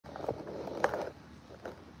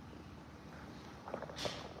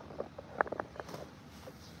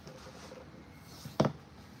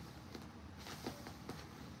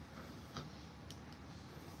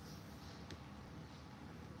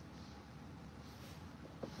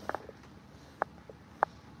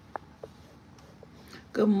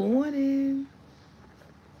Good morning.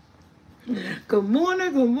 Good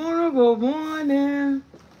morning, good morning, good morning.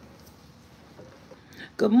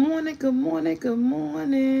 Good morning, good morning, good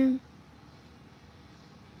morning.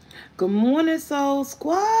 Good morning, Soul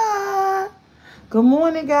Squad. Good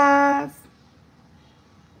morning, guys.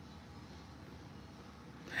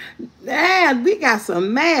 Man, we got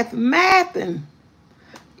some mathing.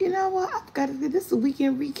 You know what? I've got to do this is a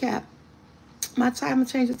weekend recap. My time will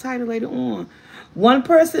change the title later on. One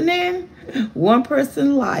person in, one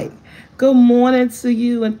person like. Good morning to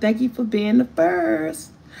you, and thank you for being the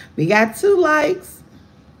first. We got 2 likes.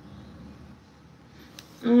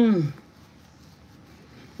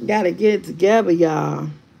 Gotta get it together, y'all.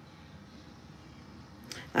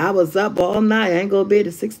 I was up all night. I ain't go to bed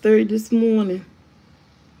at 6:30 this morning.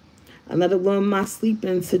 Another one of my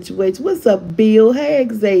sleeping situations. What's up, Bill? Hey,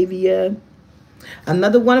 Xavier.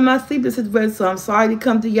 Another one of my sleeping situations. So I'm sorry to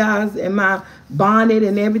come to y'all in my bonnet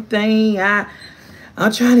and everything. I'm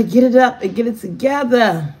trying to get it up and get it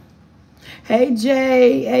together. Hey,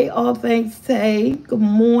 Jay. Hey, all thanks, Tay. Good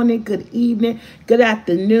morning, good evening, good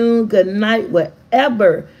afternoon, good night,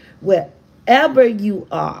 wherever you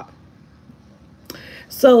are.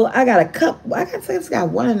 So I got a couple. I just got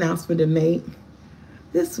one announcement to make.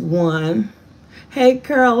 This one. Hey,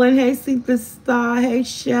 Carolyn. Hey, Superstar. Hey,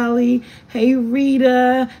 Shelly. Hey,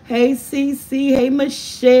 Rita. Hey, Cece. Hey,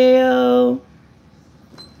 Michelle.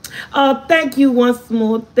 Oh, thank you once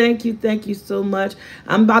more. Thank you so much.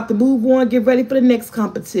 I'm about to move on, get ready for the next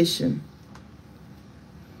competition.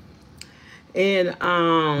 And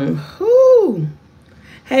whoo.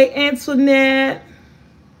 Hey, Antoinette.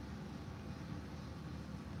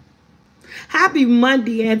 Happy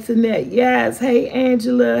Monday, Antoinette. Yes. Hey,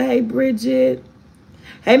 Angela. Hey, Bridget.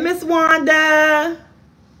 Hey, Miss Wanda.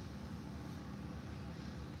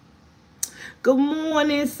 Good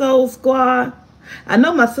morning, Soul Squad. I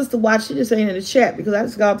know my sister watched. She just ain't in the chat because I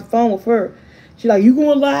just got off the phone with her. She's like, you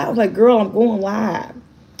going live? I was like, girl, I'm going live.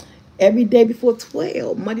 Every day before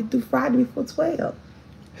 12. Monday through Friday before 12.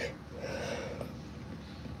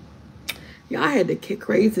 Y'all had the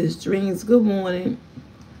craziest dreams. Good morning.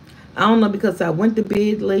 I don't know because I went to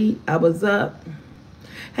bed late. I was up.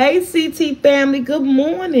 Hey, CT family. Good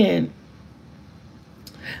morning.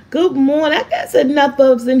 Good morning. I guess enough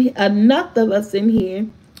of us in here.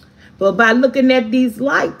 But by looking at these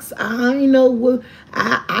likes, I know what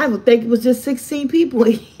I would think it was just 16 people.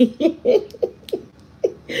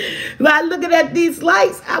 By looking at these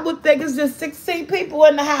likes, I would think it's just 16 people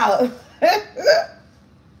in the house.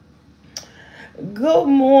 Good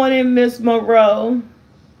morning, Miss Moreau.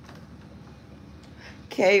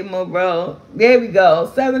 Okay, Moreau. There we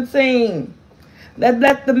go. 17. Let's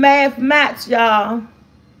let the math match, y'all.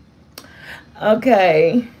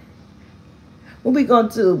 Okay. What we gonna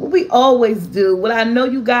do? What we always do, what I know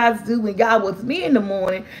you guys do when y'all with me in the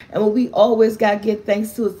morning, and what we always gotta give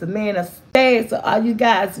thanks to is the man of stay. So are you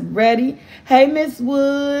guys ready? Hey, Miss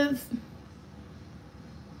Woods.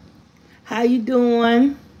 How you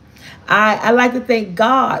doing? I like to thank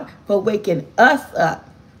God for waking us up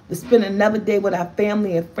to spend another day with our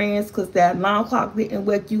family and friends, because that alarm clock didn't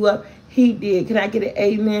wake you up. He did. Can I get an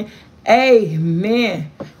amen?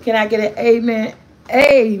 Amen. Can I get an amen?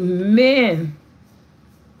 Amen.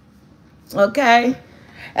 Okay?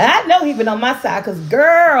 And I know he been on my side, because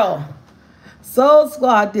girl, Soul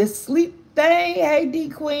Squad, this sleep thing, hey D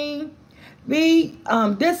Queen,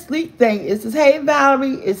 this sleep thing is just, hey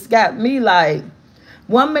Valerie, it's got me like,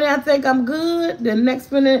 1 minute I think I'm good, the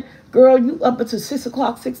next minute, girl, you up until 6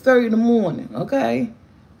 o'clock, 6:30 in the morning, okay?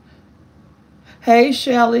 Hey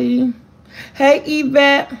Shelly. Hey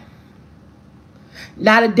Yvette.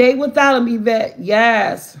 Not a day without him, Yvette.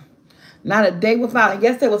 Yes. Not a day without him.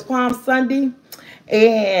 Yesterday was Palm Sunday.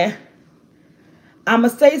 And I'm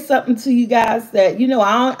going to say something to you guys that,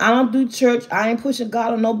 I don't do church. I ain't pushing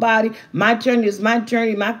God on nobody. My journey is my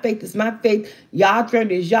journey. My faith is my faith. Y'all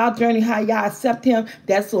journey is y'all journey. How y'all accept him,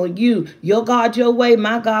 that's on you. Your God, your way.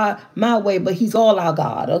 My God, my way. But he's all our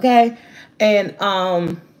God, okay? And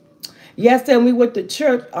yesterday when we went to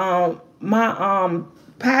church, my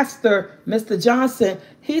pastor, Mr. Johnson,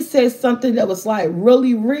 he said something that was like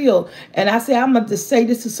really real. And I said, I'm going to say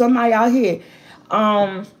this to somebody out here.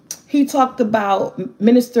 He talked about,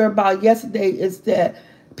 minister about yesterday, is that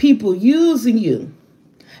people using you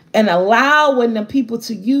and allowing the people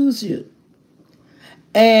to use you.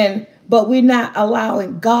 But we're not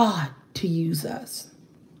allowing God to use us.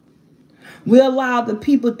 We allow the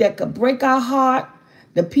people that could break our heart,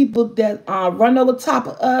 the people that run over top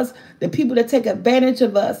of us, the people that take advantage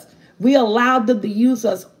of us. We allow them to use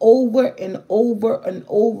us over and over and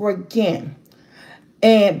over again.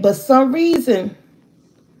 But some reason,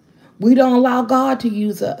 We don't allow God to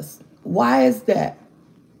use us. Why is that?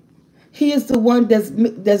 He is the one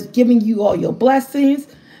that's giving you all your blessings.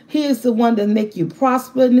 He is the one that make you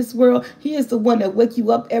prosper in this world. He is the one that wake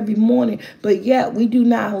you up every morning. But yet we do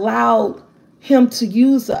not allow him to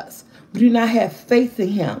use us. We do not have faith in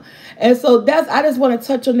him. And so I just want to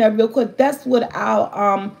touch on that real quick. That's what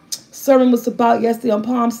our sermon was about yesterday on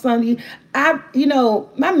Palm Sunday.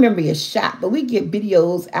 My memory is shot, but we get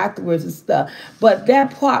videos afterwards and stuff. But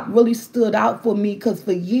that part really stood out for me because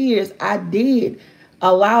for years I did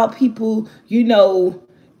allow people, in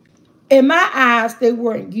my eyes, they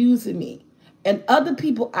weren't using me. And other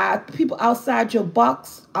people outside your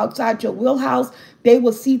box, outside your wheelhouse, they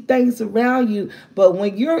will see things around you. But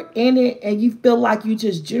when you're in it and you feel like you're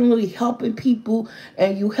just generally helping people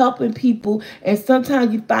and and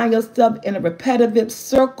sometimes you find yourself in a repetitive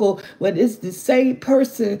circle where it's the same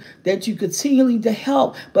person that you continually to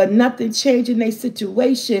help, but nothing changing their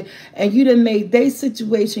situation, and you done made their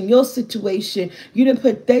situation your situation. You done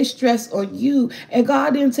put their stress on you, and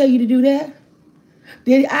God didn't tell you to do that.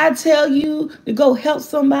 Did I tell you to go help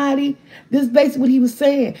somebody? This is basically what he was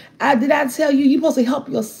saying. Did I tell you you're supposed to help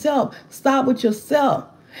yourself? Start with yourself.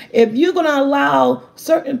 If you're going to allow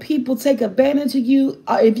certain people take advantage of you,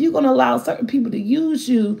 or if you're going to allow certain people to use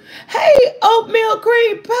you, hey, oatmeal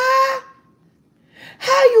cream pie,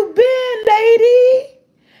 how you been, lady?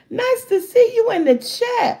 Nice to see you in the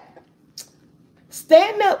chat.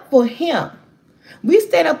 Stand up for him. We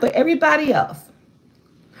stand up for everybody else.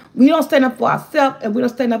 We don't stand up for ourselves, and we don't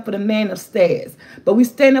stand up for the man upstairs. But we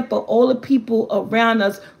stand up for all the people around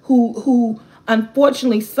us who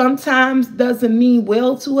unfortunately sometimes doesn't mean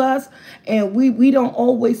well to us. And we don't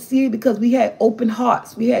always see it because we had open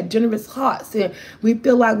hearts. We had generous hearts. And we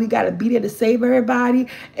feel like we got to be there to save everybody.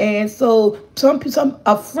 And so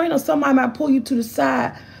a friend or somebody might pull you to the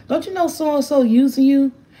side. Don't you know so-and-so using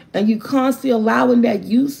you? And you constantly allowing that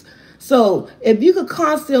use. So if you could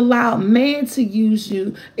constantly allow man to use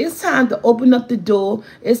you, it's time to open up the door.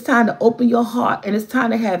 It's time to open your heart, and it's time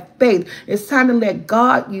to have faith. It's time to let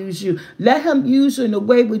God use you. Let him use you in a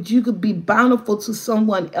way where you could be bountiful to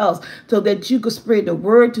someone else, so that you could spread the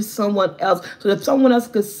word to someone else, so that someone else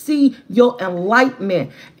could see your enlightenment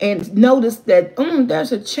and notice that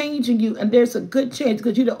there's a change in you, and there's a good change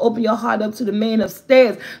because you done open your heart up to the man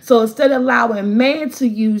upstairs. So instead of allowing man to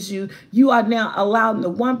use you, you are now allowing the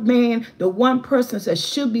one person that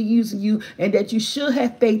should be using you and that you should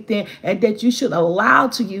have faith in and that you should allow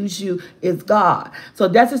to use you is God. So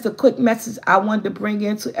that's just a quick message I wanted to bring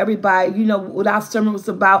into everybody. What our sermon was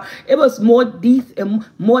about. It was more deep and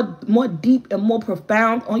more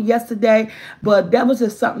profound on yesterday, but that was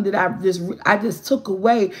just something that I just took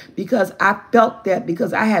away because I felt that,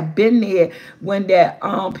 because I had been there when that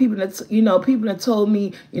people that told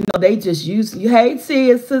me they just use you. Hey,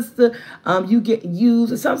 Tia, sister, you get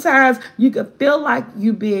used. And sometimes you can feel like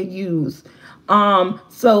you're being used.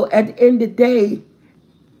 So at the end of the day,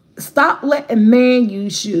 stop letting man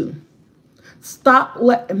use you. Stop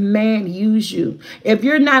letting man use you. If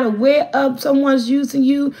you're not aware of someone's using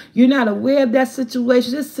you, you're not aware of that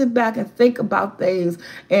situation, just sit back and think about things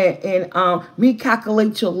and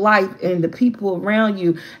recalculate your life and the people around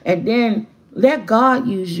you, and then let God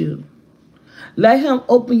use you. Let him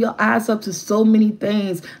open your eyes up to so many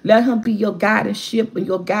things. Let him be your guiding ship and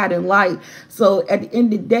your guiding light. So at the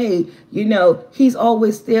end of the day, he's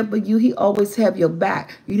always there for you. He always have your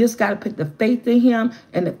back. You just got to put the faith in him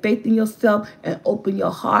and the faith in yourself and open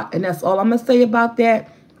your heart. And that's all I'm going to say about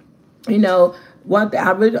that. One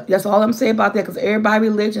thing that's all I'm saying about that, because everybody's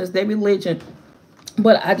religion is their religion.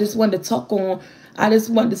 But I just wanted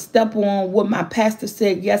to step on what my pastor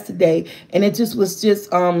said yesterday. And it just was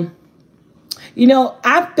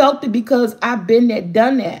I felt it because I've been there,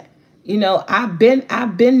 done that. I've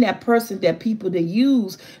been that person that people that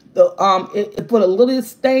use for the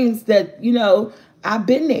littlest things that I've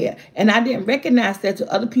been there, and I didn't recognize that till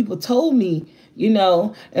other people told me.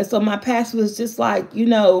 And so my pastor was just like, if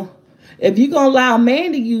you're gonna allow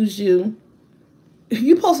man to use you,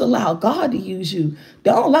 you're supposed to allow God to use you.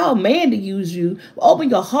 Don't allow man to use you. Open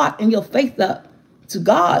your heart and your faith up to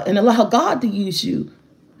God and allow God to use you.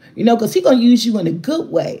 Because he's going to use you in a good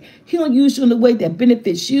way. He's going to use you in a way that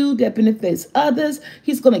benefits you, that benefits others.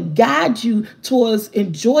 He's going to guide you towards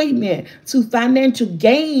enjoyment, to financial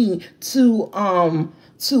gain, to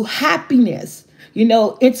happiness,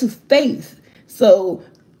 into faith. So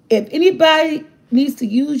if anybody needs to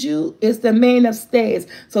use you, it's the man upstairs.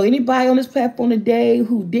 So anybody on this platform today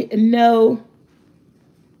who didn't know,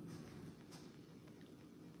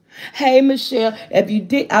 hey, Michelle, if you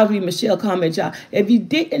did, I'll read Michelle comment, y'all. If you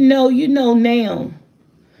didn't know, you know now.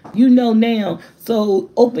 You know now.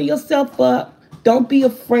 So open yourself up. Don't be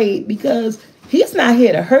afraid, because he's not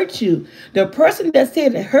here to hurt you. The person that's here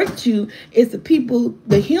to hurt you is the people,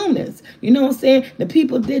 the humans. You know what I'm saying? The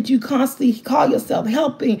people that you constantly call yourself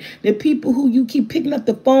helping, the people who you keep picking up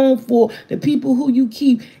the phone for, the people who you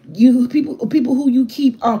keep people who you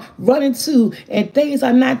keep running to, and things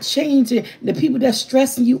are not changing. The people that's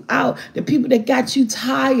stressing you out, the people that got you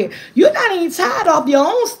tired. You're not even tired of your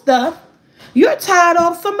own stuff. You're tired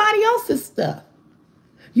of somebody else's stuff.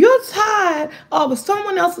 You're tired of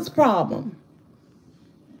someone else's problem.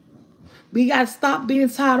 We got to stop being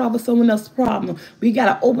tired of someone else's problem. We got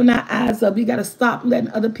to open our eyes up. We got to stop letting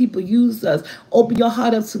other people use us. Open your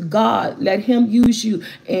heart up to God. Let him use you.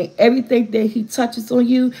 And everything that he touches on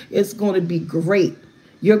you is going to be great.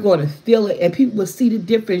 You're going to feel it. And people will see the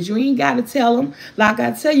difference. You ain't got to tell them. Like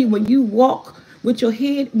I tell you, when you walk with your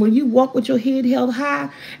head, held high,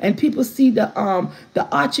 and people see the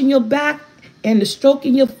arch in your back and the stroke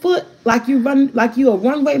in your foot, like you're a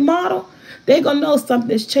runway model, they're going to know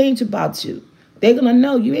something's changed about you. They're going to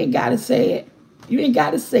know. You ain't got to say it. You ain't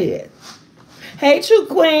got to say it. Hey, True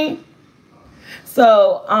Queen.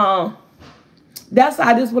 So that's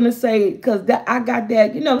I just want to say, because I got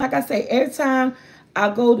that, like I say, every time I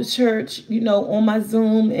go to church, on my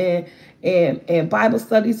Zoom and Bible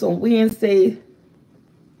studies on Wednesday,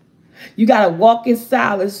 you got to walk in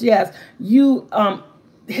silence. Yes. You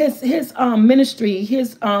his ministry,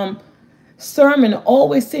 his sermon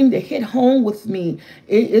always seemed to hit home with me.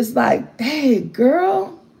 It's like, dang,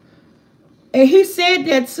 girl. And he said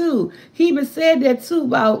that too. He even said that too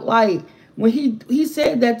about, like, when he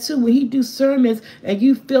said that too, when he do sermons and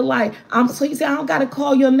you feel like, he said, I don't got to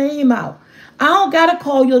call your name out. I don't got to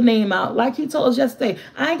call your name out. Like he told us yesterday,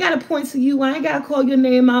 I ain't got to point to you. I ain't got to call your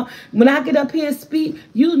name out. When I get up here and speak,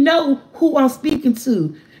 you know who I'm speaking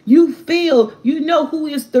to. You feel, who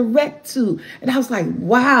is direct to. And I was like,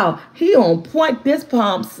 wow, he on point this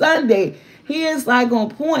Palm Sunday. He is like on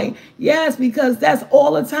point. Yes, because that's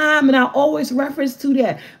all the time. And I always reference to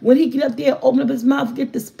that. When he get up there, open up his mouth,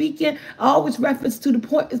 get to speaking, I always reference to the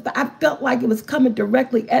point. I felt like it was coming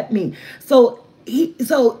directly at me. So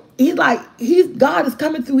God is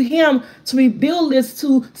coming through him to reveal this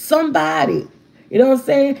to somebody. You know what I'm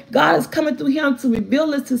saying? God is coming through him to reveal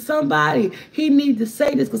this to somebody. He needs to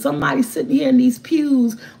say this because somebody's sitting here in these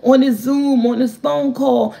pews, on this Zoom, on this phone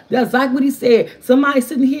call. That's like what he said. Somebody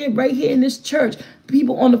sitting here, right here in this church.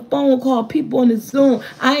 People on the phone call, people on the Zoom.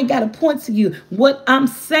 I ain't got to point to you. What I'm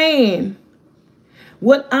saying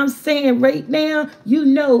right now,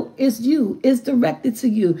 it's you. It's directed to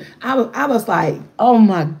you. I was like, oh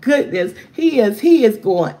my goodness, he is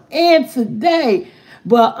going in today.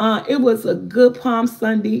 But it was a good Palm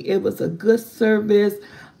Sunday. It was a good service.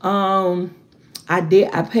 I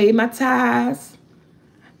paid my tithes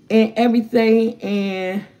and everything,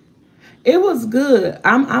 and it was good.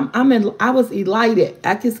 I was elated.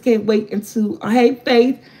 I just can't wait into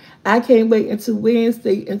Faith. I can't wait until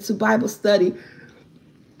Wednesday into Bible study.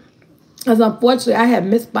 Because unfortunately, I had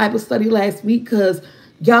missed Bible study last week because,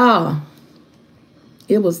 y'all,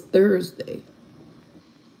 it was Thursday.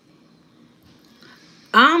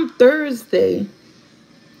 I'm Thursday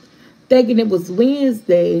thinking it was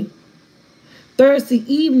Wednesday, Thursday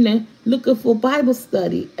evening, looking for Bible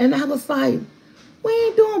study. And I was like, we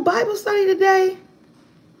ain't doing Bible study today.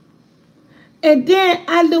 And then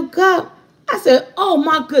I look up. I said, oh,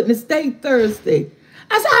 my goodness, Thursday.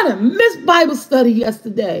 I said, I done missed Bible study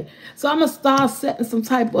yesterday. So I'm going to start setting some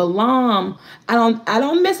type of alarm. I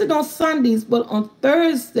don't miss it on Sundays, but on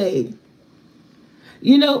Thursday.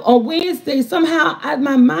 On Wednesday, somehow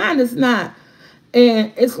my mind is not.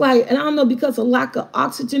 And it's like, and I don't know, because of lack of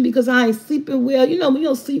oxygen, because I ain't sleeping well. When you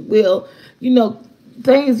don't sleep well,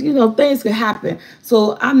 things can happen.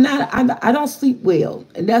 So I don't sleep well.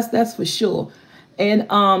 And that's for sure. And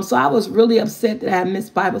so I was really upset that I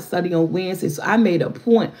missed Bible study on Wednesday. So I made a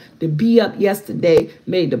point to be up yesterday,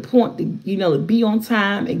 made the point to, to be on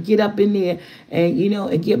time and get up in there and,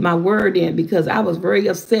 and get my word in, because I was very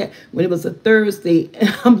upset when it was a Thursday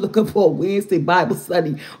and I'm looking for a Wednesday Bible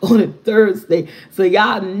study on a Thursday. So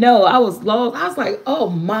y'all know I was lost. I was like,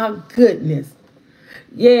 oh my goodness.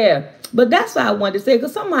 Yeah. But that's what I wanted to say,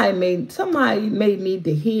 because somebody may need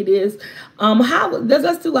to hear this.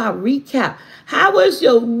 Let's do our recap. How was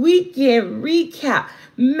your weekend recap?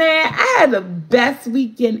 Man, I had the best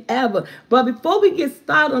weekend ever. But before we get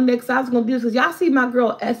started on next, I was going to do this, because y'all see my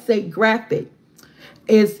girl Essay Graphic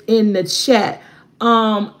is in the chat.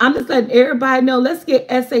 I'm just letting everybody know. Let's get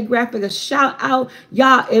SA Graphic a shout out.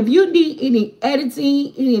 Y'all, if you need any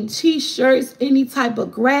editing, any t-shirts, any type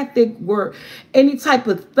of graphic work, any type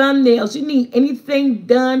of thumbnails, you need anything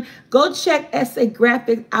done, go check SA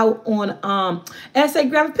Graphic out on SA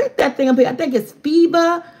Graphic. Pick that thing up here. I think it's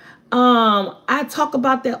FIBA. I talk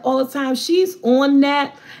about that all the time. She's on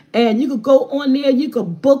that, and you could go on there. You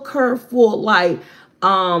could book her for like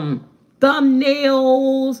thumbnails,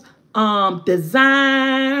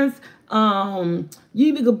 designs. You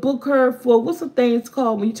even could book her for what's the things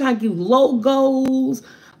called when you try to do logos,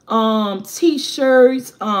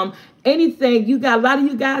 t-shirts, anything. You got a lot of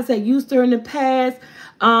you guys that used her in the past.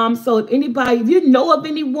 So if you know of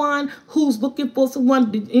anyone who's looking for someone,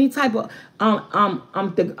 any type of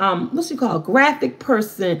what's you call, graphic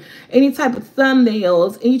person, any type of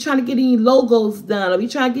thumbnails, and you're trying to get any logos done, or you're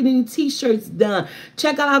trying to get any t-shirts done,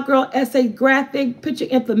 check out our girl SA Graphic. Put your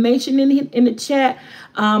information in the chat.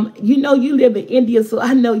 You know you live in India, so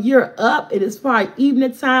I know you're up. It is probably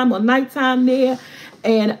evening time or nighttime there,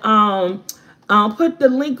 and put the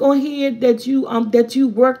link on here that you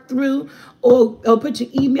work through, or put your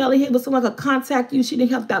email in here with someone to contact you. She done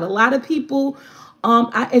helped out a lot of people.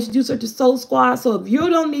 I introduced her to Soul Squad. So if you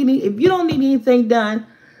don't need anything done,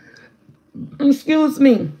 excuse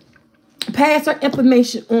me, pass her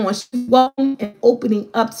information on. She's welcome and opening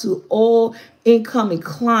up to all incoming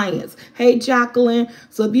clients. Hey, Jacqueline.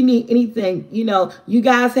 So if you need anything, you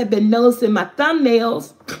guys have been noticing my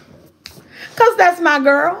thumbnails, because that's my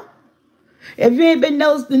girl. If you ain't been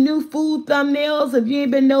noticing the new food thumbnails, if you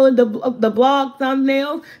ain't been knowing the blog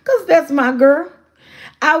thumbnails, because that's my girl.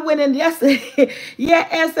 I went in yesterday.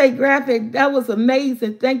 Yeah, SA Graphic, that was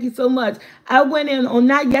amazing. Thank you so much. I went in on,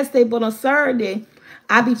 not yesterday, but on Saturday.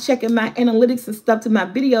 I be checking my analytics and stuff to my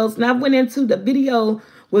videos. And I went into the video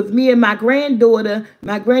with me and my granddaughter.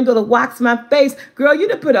 My granddaughter watched my face. Girl, you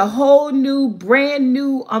done put a whole new, brand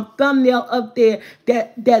new thumbnail up there.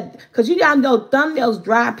 Because you gotta know thumbnails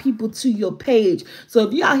drive people to your page. So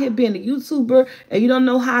if you out here being a YouTuber and you don't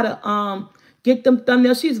know how to get them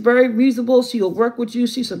thumbnails, she's very reasonable. She'll work with you.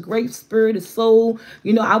 She's a great spirited soul.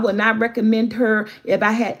 I would not recommend her if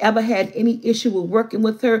I had ever had any issue with working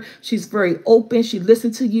with her. She's very open. She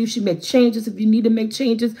listens to you. She makes changes if you need to make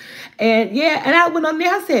changes. And yeah, and I went on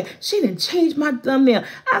there. I said, she didn't change my thumbnail.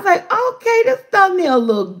 I was like, okay, this thumbnail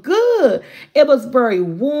look good. It was very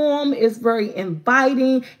warm. It's very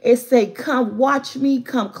inviting. It said, come watch me.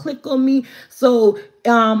 Come click on me. So,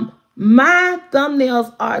 my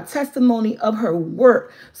thumbnails are a testimony of her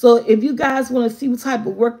work. So if you guys want to see what type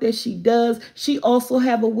of work that she does, she also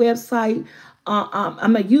have a website.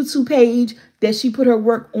 I'm a YouTube page that she put her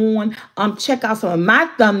work on. Check out some of my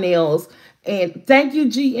thumbnails. And thank you,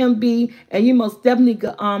 GMB. And you most definitely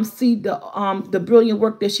see the brilliant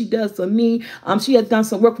work that she does for me. She has done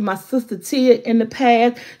some work for my sister Tia in the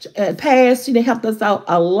past. She done helped us out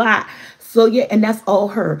a lot. So yeah, and that's all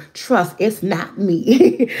her. Trust, it's not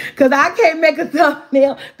me. Because I can't make a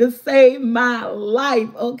thumbnail to save my life,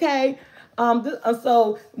 okay?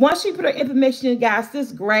 So once she put her information in, guys,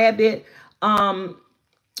 just grab it. The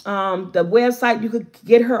website, you could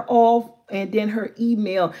get her off, and then her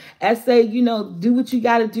email. I say, do what you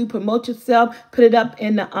got to do. Promote yourself. Put it up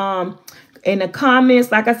in the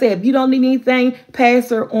comments. Like I said, if you don't need anything, pass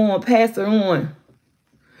her on. Pass her on.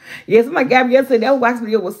 Yes, my Gabby yesterday, that wax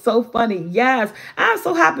video was so funny. Yes, I'm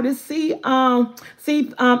so happy to see SA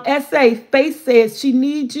Faith says she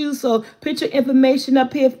needs you. So put your information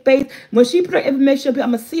up here, Faith. When she put her information up here,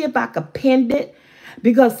 I'm gonna see if I can pin it,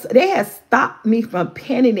 because they have stopped me from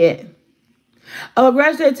pinning it.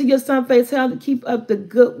 Congratulations to your son, Faith. Tell him to keep up the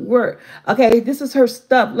good work. Okay, this is her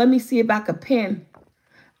stuff. Let me see if I can pin.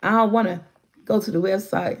 I don't want to go to the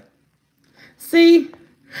website. See,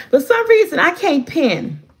 for some reason I can't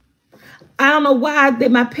pin. I don't know why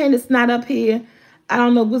my pen is not up here. I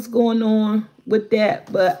don't know what's going on with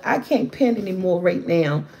that, but I can't pen anymore right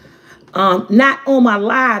now. Not on my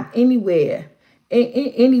live anywhere.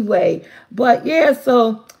 Anyway, but yeah,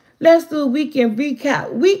 so let's do a weekend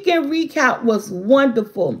recap. Weekend recap was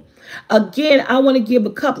wonderful. Again, I want to give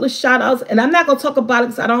a couple of shout outs, and I'm not going to talk about it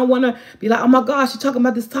because I don't want to be like, oh my gosh, you're talking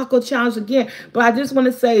about this taco challenge again. But I just want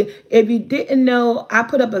to say, if you didn't know, I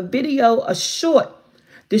put up a video, a short,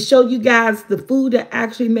 to show you guys the food that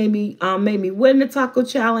actually made me win the taco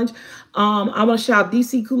challenge. I want to shout out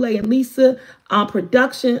DC Kool-Aid and Lisa.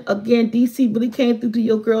 Production, again, DC really came through to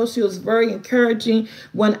your girl. She was very encouraging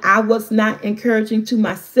when I was not encouraging to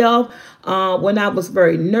myself. When I was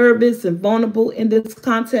very nervous and vulnerable in this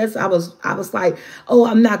contest, I was like, oh,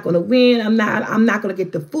 I'm not gonna win. I'm not gonna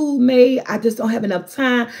get the food made. I just don't have enough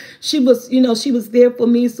time. She was, she was there for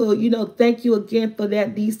me. So, thank you again for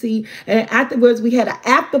that, DC. And afterwards, we had an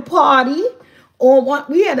after party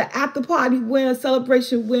we had an after party win,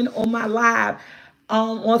 celebration win on my live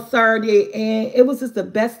on Saturday, and it was just the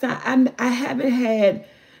best time. I haven't had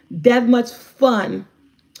that much fun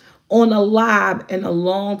on a live in a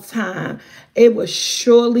long time. It was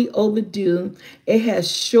surely overdue. It has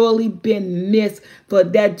surely been missed for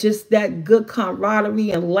that good camaraderie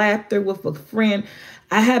and laughter with a friend.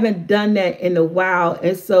 I haven't done that in a while,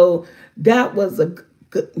 and so that was a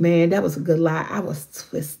good man. That was a good live. I was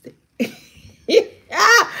twisted.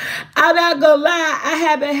 I'm not gonna lie. I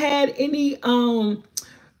haven't had any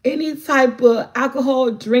type of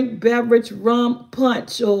alcohol, drink, beverage, rum,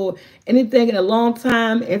 punch, or anything in a long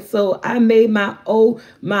time. And so I made my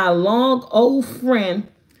long old friend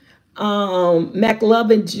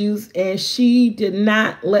McLovin juice, and she did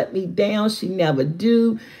not let me down. She never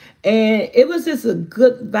do. And it was just a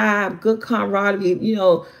good vibe, good camaraderie,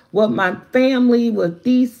 with my family, with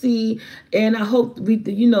DC. And I hope we,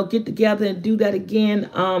 get together and do that again.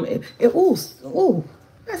 Ooh,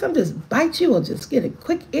 I'm just bite you or just get a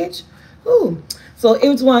quick itch. Ooh. So it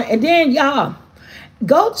was one. And then y'all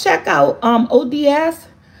go check out ODS.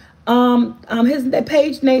 His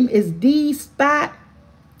page name is D Spot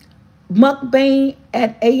Mukbang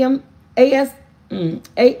at ASMR.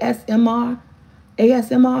 They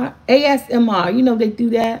do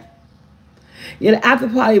that. Yeah, the after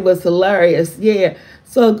party was hilarious. Yeah.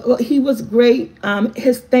 So he was great.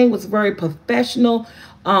 His thing was very professional,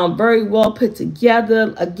 very well put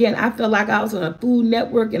together. Again, I felt like I was on a Food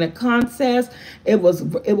Network in a contest. It was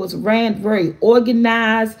ran very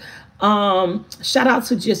organized. Shout out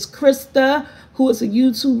to Just Krista, who is a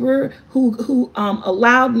YouTuber who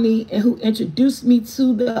allowed me and who introduced me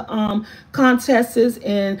to the contests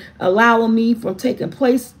and allowing me from taking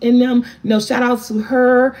place in them. Shout out to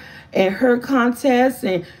her and her contest,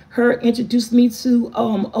 and her introduced me to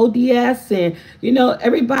ODS, and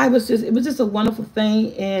everybody it was just a wonderful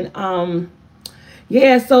thing. And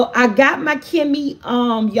yeah, so I got my Kimmy,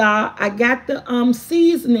 y'all. I got the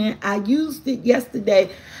seasoning. I used it yesterday.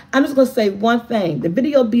 I'm just gonna say one thing. The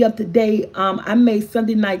video will be up today. I made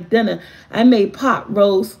Sunday night dinner. I made pot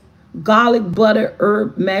roast, garlic butter,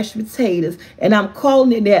 herb mashed potatoes, and I'm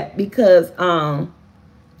calling it that because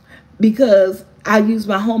I used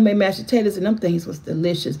my homemade mashed potatoes, and them things was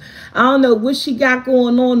delicious. I don't know what she got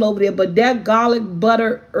going on over there, but that garlic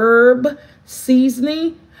butter herb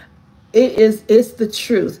seasoning, it's the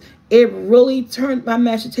truth. It really turned my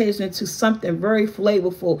mashed potatoes into something very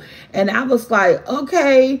flavorful. And I was like,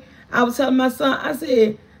 okay. I was telling my son, I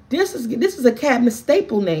said, this is a cabinet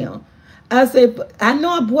staple now. I said, I know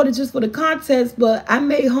I bought it just for the contest, but I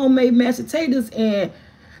made homemade mashed potatoes, and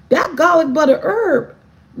that garlic butter herb,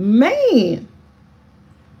 man.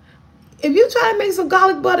 If you try to make some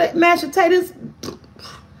garlic butter mashed potatoes,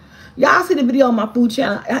 y'all see the video on my food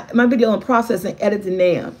channel, my video on processing, editing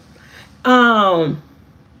now.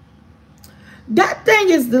 That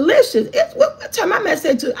thing is delicious. It's what turn my mashed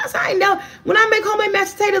potato. I said, I know when I make homemade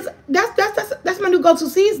mashed potatoes, that's my new go-to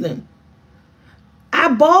seasoning. I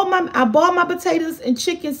boil my potatoes in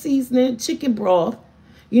chicken seasoning, chicken broth.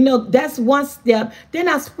 That's one step. Then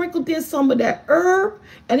I sprinkled in some of that herb,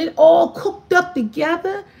 and it all cooked up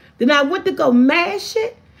together. Then I went to go mash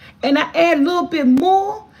it, and I add a little bit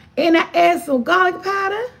more, and I add some garlic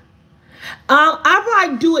powder. I'll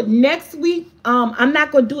probably do it next week. I'm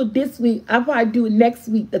not gonna do it this week. I'll probably do it next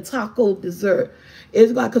week. The taco dessert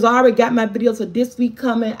is like, because I already got my videos for this week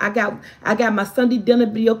coming. I got my Sunday dinner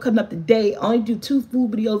video coming up today. I only do 2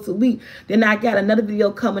 food videos a week. Then I got another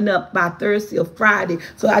video coming up by Thursday or Friday.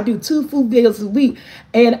 So I do 2 food videos a week,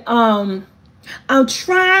 and I'm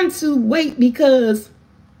trying to wait because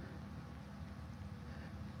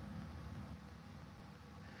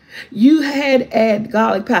you had add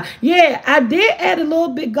garlic powder. Yeah, I did add a little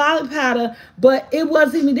bit garlic powder, but it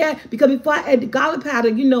wasn't even that, because before I add the garlic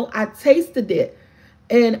powder, I tasted it.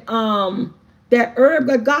 And that herb,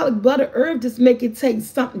 that garlic butter herb, just make it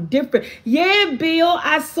taste something different. Yeah, Bill,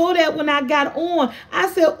 I saw that when I got on. I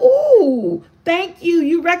said, ooh, thank you.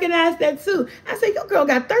 You recognize that too. I said, your girl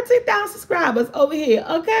got 13,000 subscribers over here,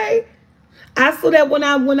 okay? I saw that when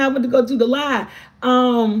I went to go do the live.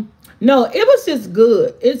 No, it was just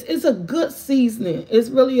good. It's a good seasoning. It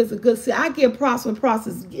really is a good seasoning. I give props when props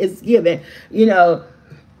is given.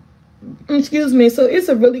 Excuse me. So it's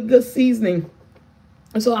a really good seasoning.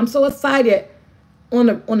 And so I'm so excited on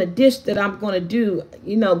a dish that I'm gonna do.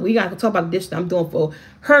 You know, we gotta talk about the dish that I'm doing for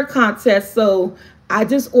her contest. So I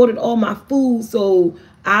just ordered all my food. So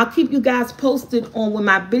I'll keep you guys posted on when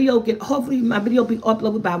my video hopefully my video will be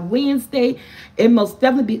uploaded by Wednesday. It most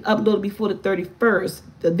definitely be uploaded before the 31st.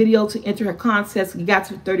 The video to enter her contest, we got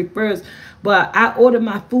to the 31st. But I ordered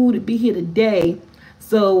my food to be here today.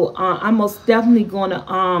 So I'm most definitely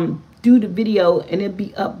gonna do the video, and it'll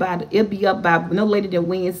be up by no later than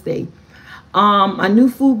Wednesday. My new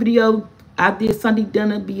food video I did Sunday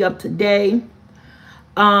dinner be up today.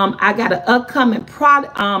 I got an upcoming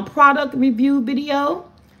product review video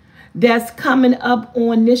that's coming up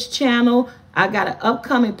on this channel. I got an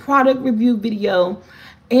upcoming product review video,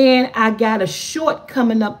 and I got a short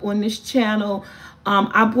coming up on this channel.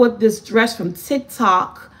 I bought this dress from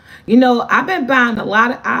TikTok. You know, I've been buying a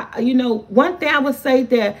lot of, you know, one thing I would say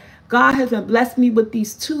that God has been blessed me with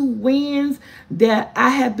these 2 wins that I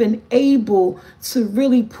have been able to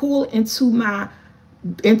really pull into my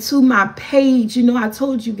page. You know, I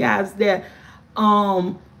told you guys that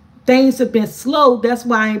things have been slow. That's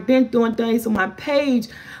why I ain't been doing things on my page.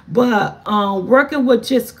 But working with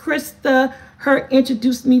just Krista, her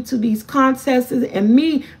introduced me to these contests, and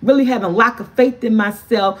me really having lack of faith in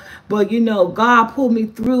myself. But, you know, God pulled me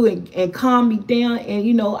through and calmed me down. And,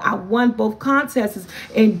 you know, I won both contests.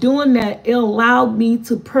 And doing that, it allowed me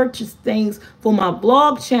to purchase things for my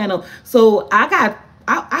blog channel. So I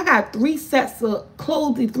got 3 sets of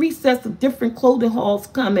clothing, 3 sets of different clothing hauls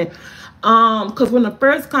coming. Because when the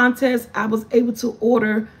first contest, I was able to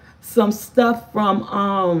order some stuff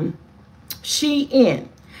from Shein.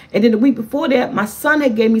 And then the week before that, my son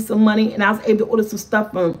had gave me some money, and I was able to order some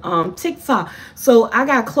stuff from TikTok. So I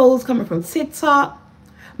got clothes coming from TikTok.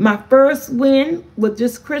 My first win with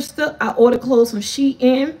just Krista, I ordered clothes from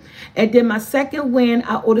Shein. And then my second win,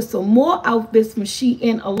 I ordered some more outfits from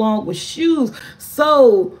Shein along with shoes.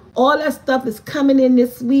 So all that stuff is coming in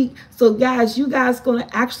this week. So guys, you guys gonna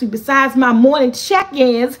actually, besides my morning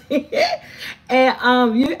check-ins,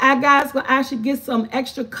 and you guys gonna actually get some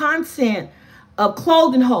extra content of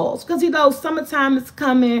clothing hauls, because, you know, summertime is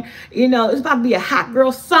coming. You know, it's about to be a hot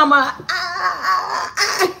girl summer.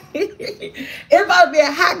 It's about to be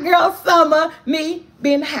a hot girl summer. Me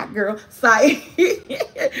being a hot girl. Sorry.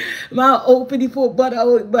 My old 54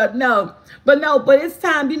 but no. But it's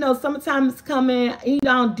time, you know, summertime is coming. You know,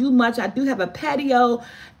 I don't do much. I do have a patio,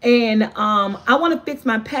 and I want to fix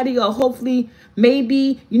my patio. Hopefully,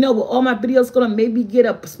 maybe, you know, with all my videos, gonna maybe get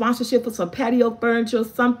a sponsorship for some patio furniture or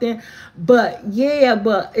something. But yeah,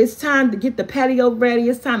 but it's time to get the patio ready.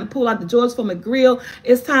 It's time to pull out the drawers from a grill.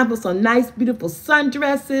 It's time for some nice, beautiful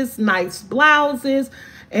sundresses, nice blouses,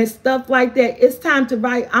 and stuff like that. It's time to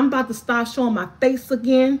write. I'm about to start showing my face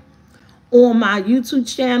again on my YouTube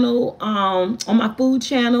channel, on my food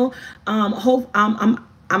channel. I'm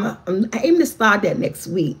aiming to start that next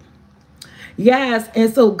week. Yes,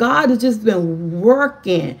 and so God has just been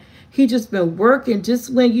working. He just been working.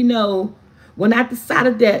 Just when, you know, when I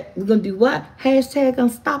decided that we're gonna do what? Hashtag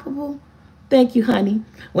unstoppable. Thank you, honey.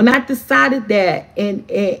 When I decided that and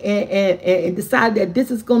decided that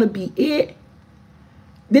this is gonna be it.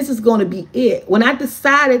 This is going to be it. When I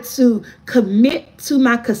decided to commit to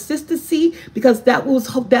my consistency, because that's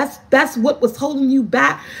what was holding you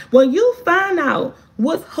back. When you find out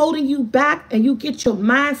what's holding you back and you get your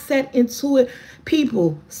mindset into it,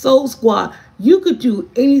 people, Soul Squad, you could do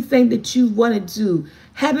anything that you want to do.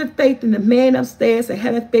 Having faith in the man upstairs and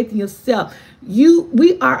having faith in yourself.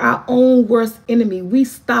 We are our own worst enemy. We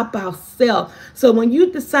stop ourselves. So when you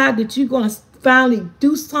decide that you're going to finally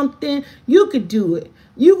do something, you could do it.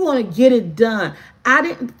 You want to get it done. I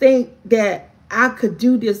didn't think that I could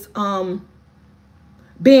do this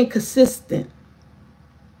being consistent.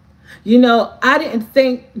 You know, I didn't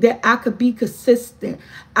think that I could be consistent.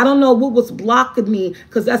 I don't know what was blocking me,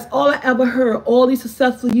 because that's all I ever heard. All these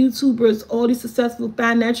successful YouTubers, all these successful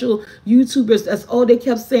financial YouTubers, that's all they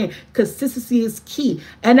kept saying. Consistency is key.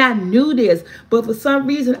 And I knew this, but for some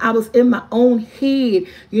reason I was in my own head,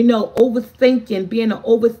 you know, overthinking, being an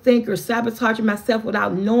overthinker, sabotaging myself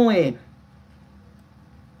without knowing.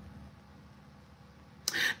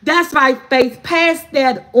 That's right, Faith. Pass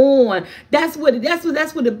that on. That's what it's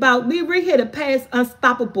about. We're here to pass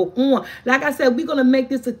unstoppable on. Like I said, we're gonna make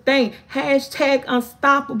this a thing. Hashtag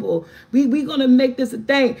unstoppable. We're gonna make this a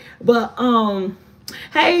thing. But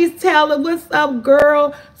hey Taylor, what's up,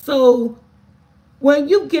 girl? So when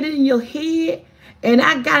you get it in your head, and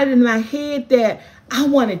I got it in my head that I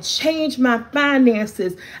want to change my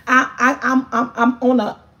finances. I'm on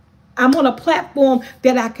a I'm on a platform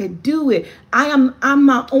that I could do it. I'm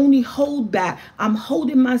my only holdback. I'm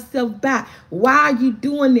holding myself back. Why are you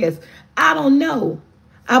doing this? I don't know.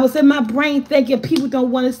 I was in my brain thinking people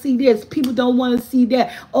don't want to see this. People don't want to see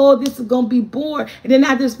that. Oh, this is going to be boring. And then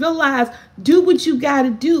I just realized, do what you got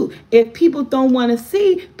to do. If people don't want to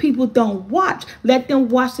see, people don't watch. Let them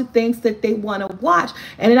watch the things that they want to watch.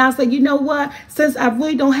 And then I said, you know what? Since I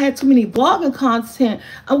really don't have too many vlogging content,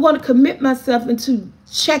 I'm going to commit myself into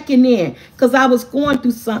checking in because I was going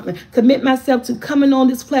through something. Commit myself to coming on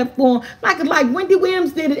this platform. Like Wendy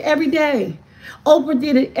Williams did it every day. Oprah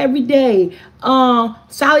did it every day.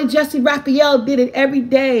 Sally Jesse Raphael did it every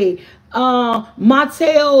day.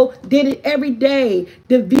 Mateo did it every day.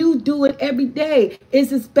 The View do it every day. It's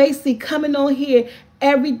just basically coming on here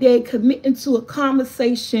every day, committing to a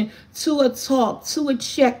conversation, to a talk, to a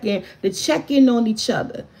check-in, to check in on each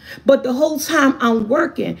other. But the whole time I'm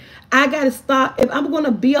working, I got to start. If I'm going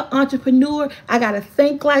to be an entrepreneur, I got to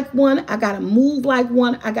think like one. I got to move like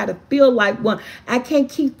one. I got to feel like one. I can't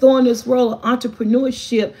keep throwing this world of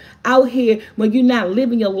entrepreneurship out here when you're not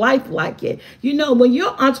living your life like it. You know, when you're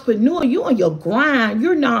an entrepreneur, you're on your grind.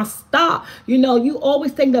 You're nonstop. You know, you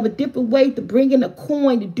always think of a different way to bring in a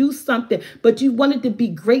coin, to do something. But you wanted to be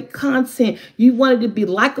great content. You wanted to be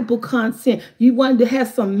likable content. You wanted to have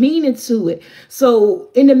some meaning to it. So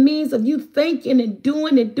in the means of you thinking and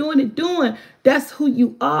doing, that's who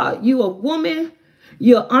you are. You're a woman.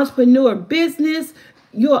 You're an entrepreneur business.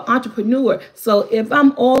 You're an entrepreneur. So if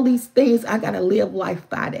I'm all these things, I got to live life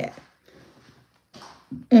by that.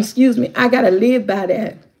 Excuse me. I got to live by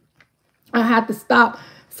that. I have to stop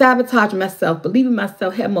sabotaging myself, believing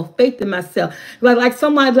myself, have more faith in myself. Like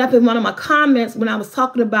somebody left in one of my comments when I was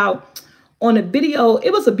talking about on a video.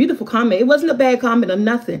 It was a beautiful comment. It wasn't a bad comment or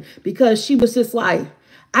nothing, because she was just like,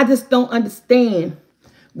 I just don't understand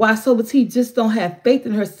why Soulfult T just don't have faith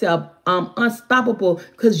in herself. Unstoppable,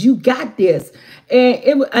 because you got this. And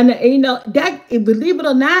you know that, believe it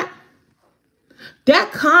or not,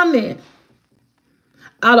 that comment,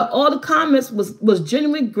 out of all the comments, was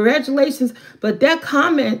genuine congratulations. But that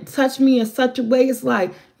comment touched me in such a way. It's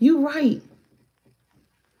like, you right.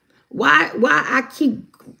 Why I keep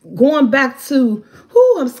going back to,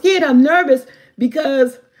 I'm scared, I'm nervous,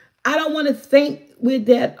 because I don't want to think with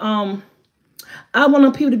that. I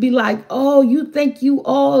want people to be like, oh, you think you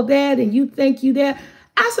all that and you think you that.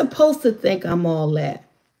 I'm supposed to think I'm all that.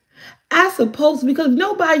 I suppose, because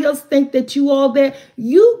nobody else think that you all that.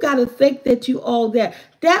 You got to think that you all that.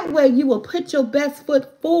 That way you will put your best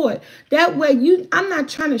foot forward. That way I'm not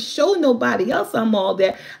trying to show nobody else I'm all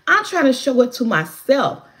that. I'm trying to show it to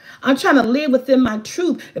myself. I'm trying to live within my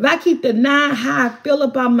truth. If I keep the 9 how I feel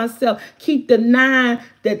about myself, keep the 9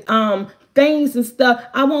 that things and stuff,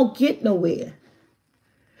 I won't get nowhere.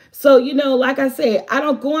 So, you know, like I said, I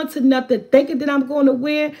don't go into nothing thinking that I'm going to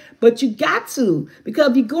win, but you got to.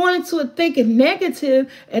 Because if you're going into it thinking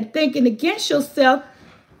negative and thinking against yourself,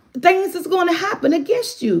 things is going to happen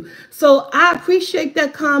against you. So I appreciate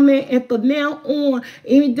that comment. And from now on,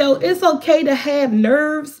 even though it's okay to have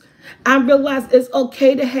nerves, I realize it's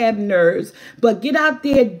okay to have nerves, but get out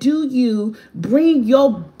there, do you, bring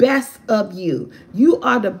your best of you. You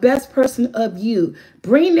are the best person of you.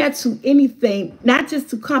 Bring that to anything, not just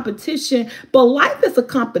to competition, but life is a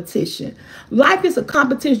competition. Life is a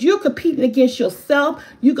competition. You're competing against yourself.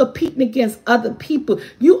 You're competing against other people.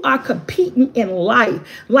 You are competing in life.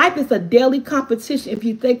 Life is a daily competition if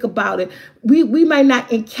you think about it. We might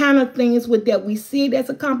not encounter things with that. We see it as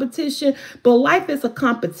a competition, but life is a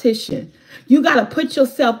competition. You got to put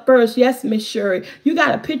yourself first. Yes, Miss Shuri. You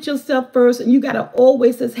got to put yourself first, and you got to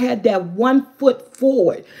always just have that 1 foot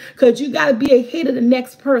forward, because you got to be ahead of the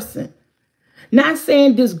next person. Not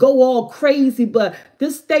saying just go all crazy, but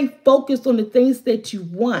just stay focused on the things that you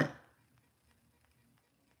want.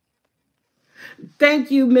 Thank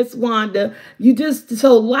you, Miss Wanda.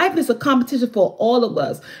 So life is a competition for all of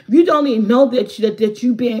us. You don't even know that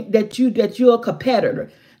you're a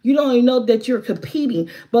competitor. You don't even know that you're competing.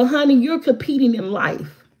 But honey, you're competing in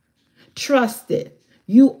life. Trust it.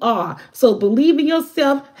 You are. So believe in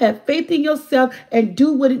yourself, have faith in yourself, and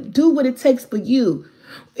do what it takes for you.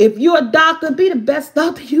 If you're a doctor, be the best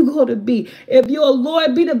doctor you're going to be. If you're a lawyer,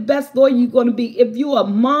 be the best lawyer you're going to be. If you're a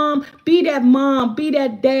mom, be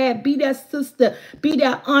that dad, be that sister, be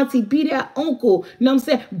that auntie, be that uncle. You know what I'm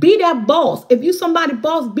saying? Be that boss. If you're somebody's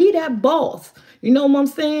boss, be that boss. You know what I'm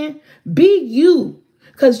saying? Be you,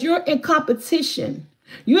 because you're in competition.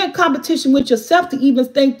 You're in competition with yourself to even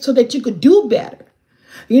think so that you could do better.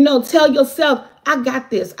 You know, tell yourself, I got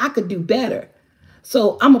this. I could do better.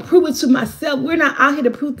 So I'm going to prove it to myself. We're not out here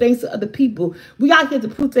to prove things to other people. We out here to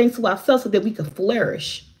prove things to ourselves so that we can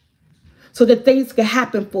flourish. so that things can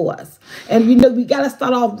happen for us. And you know, we got to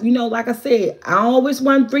start off, you know, like I said, I always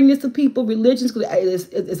want to bring this to people, religions, because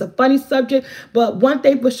it's a funny subject. But one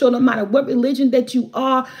thing for sure, no matter what religion that you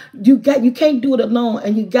are, you can't do it alone.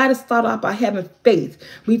 And you got to start off by having faith.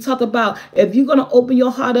 We talked about, if you're going to open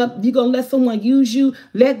your heart up, you're going to let someone use you,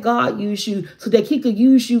 let God use you so that he could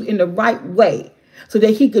use you in the right way, so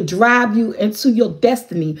that he could drive you into your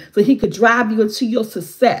destiny, so he could drive you into your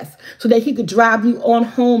success, so that he could drive you on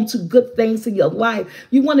home to good things in your life.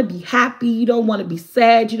 You want to be happy. You don't want to be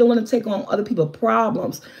sad. You don't want to take on other people's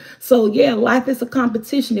problems. So yeah, life is a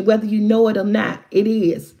competition, whether you know it or not, it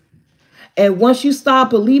is. And once you start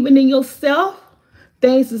believing in yourself,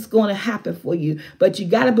 things is going to happen for you. But you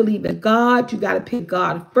got to believe in God. You got to pick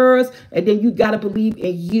God first, and then you got to believe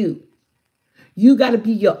in you. You got to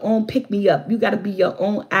be your own pick-me-up. You got to be your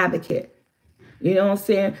own advocate. You know what I'm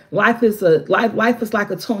saying? Life is like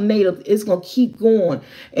a tornado. It's going to keep going.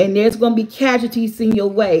 And there's going to be casualties in your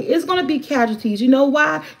way. It's going to be casualties. You know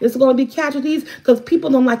why? It's going to be casualties because people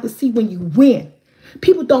don't like to see when you win.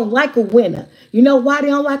 People don't like a winner. You know why they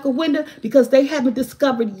don't like a winner? Because they haven't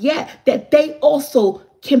discovered yet that they also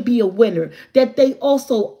can be a winner, that they're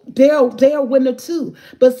a winner too.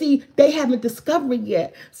 But see, they haven't discovered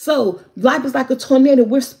yet. So life is like a tornado.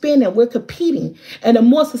 We're spinning, we're competing. And the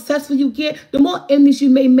more successful you get, the more enemies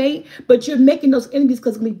you may make, but you're making those enemies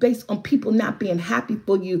because it's going to be based on people not being happy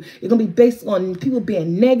for you. It's going to be based on people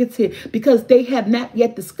being negative because they have not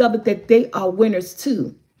yet discovered that they are winners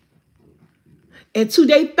too. Until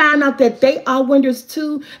they find out that they are winners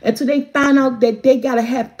too, until they find out that they got to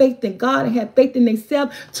have faith in God and have faith in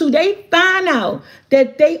themselves, till they find out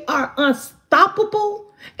that they are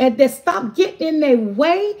unstoppable and that stop getting in their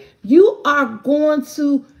way, you are going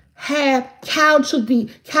to have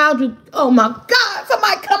casualty. Oh my God,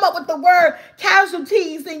 somebody come up with the word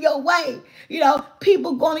casualties in your way. You know,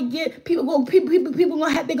 people gonna feel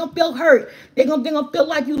hurt. They're gonna feel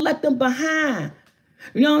like you let them behind.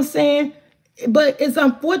 You know what I'm saying? But it's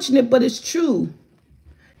unfortunate, but it's true.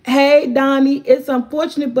 Hey, Donnie, it's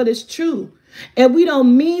unfortunate, but it's true. And we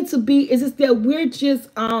don't mean to be, it's just that we're just,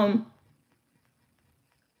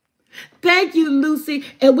 thank you, Lucy.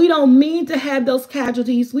 And we don't mean to have those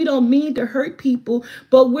casualties. We don't mean to hurt people,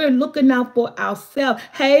 but we're looking out for ourselves.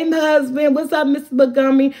 Hey, my husband, what's up, Mr.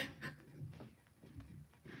 Montgomery?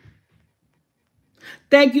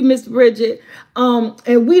 Thank you, Miss Bridget.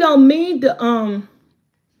 And we don't mean to,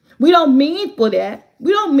 we don't mean for that.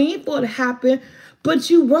 We don't mean for it to happen,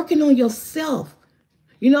 but you working on yourself.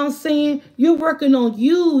 You know what I'm saying? You're working on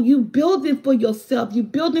you. You building for yourself. You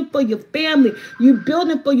building for your family. You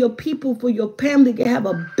building for your people, for your family to have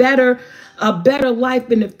a better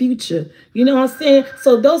life in the future. You know what I'm saying?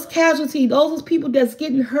 So those casualties, those people that's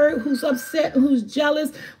getting hurt, who's upset, who's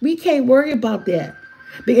jealous, we can't worry about that.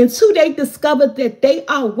 But until they discover that they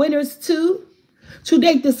are winners too, till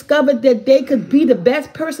they discover that they could be the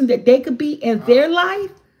best person that they could be in their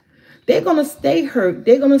life, they're gonna stay hurt.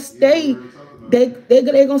 They're gonna stay,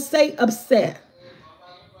 they're gonna stay upset.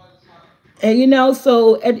 And you know,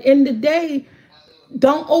 so at the end of the day,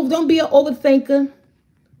 don't be an overthinker.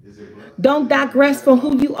 Don't digress from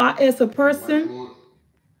who you are as a person.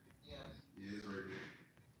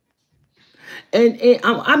 And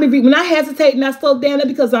when I hesitate and I slow down, that's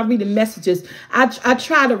because I'm reading messages. I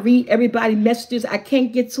try to read everybody's messages. I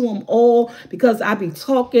can't get to them all because I be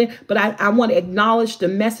talking, but I want to acknowledge the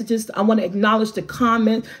messages. I want to acknowledge the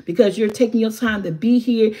comments because you're taking your time to be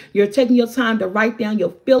here. You're taking your time to write down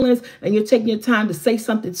your feelings, and you're taking your time to say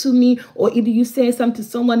something to me, or either you saying something to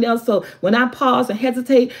someone else. So when I pause and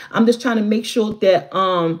hesitate, I'm just trying to make sure that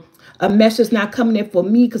a message not coming in for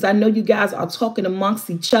me, because I know you guys are talking amongst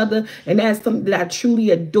each other, and that's something that I truly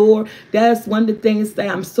adore. That's one of the things that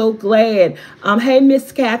I'm so glad. Hey,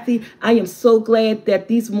 Miss Kathy, I am so glad that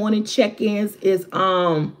these morning check-ins is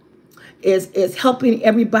helping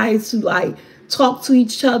everybody to like talk to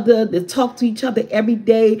each other, every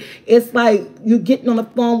day. It's like you're getting on the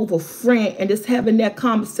phone with a friend and just having that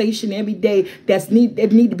conversation every day that need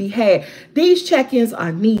to be had. These check-ins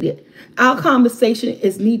are needed. Our conversation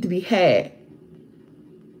is need to be had.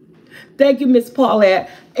 Thank you, Miss Paulette.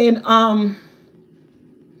 And I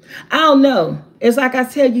don't know. It's like I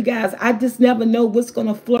tell you guys, I just never know what's going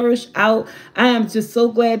to flourish out. I am just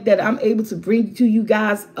so glad that I'm able to bring to you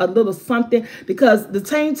guys a little something, because the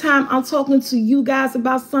same time I'm talking to you guys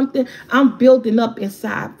about something, I'm building up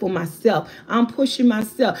inside for myself. I'm pushing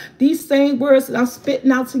myself. These same words that I'm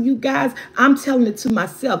spitting out to you guys, I'm telling it to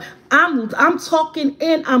myself. I'm talking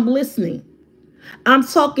and I'm listening. I'm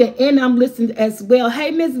talking and I'm listening as well. Hey,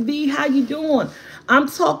 Miss V, how you doing? I'm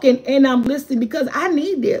talking and I'm listening because I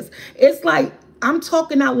need this. It's like I'm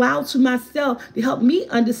talking out loud to myself to help me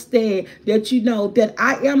understand that, you know, that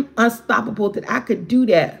I am unstoppable, that I could do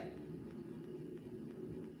that.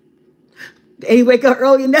 They wake up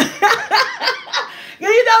early enough.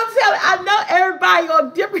 You know what I'm telling? I know everybody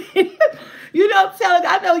on different. You know what I'm telling?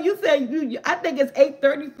 I know you said I think it's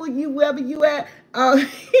 8:30 for you wherever you at.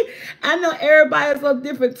 I know everybody's on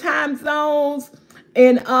different time zones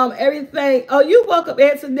and everything. Oh, you woke up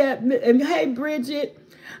answering that. And hey, Bridget.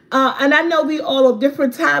 And I know we all on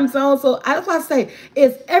different time zones, so that's why I say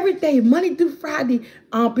it's every day, Monday through Friday,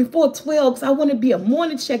 before 12, because I want to be a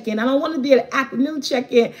morning check-in. I don't want to be an afternoon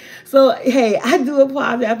check-in. So, hey, I do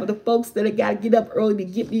apologize for the folks that got to get up early to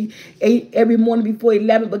get me every morning before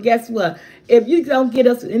 11. But guess what? If you don't get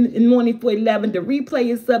us in the morning for 11, the replay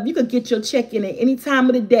is up. You can get your check-in at any time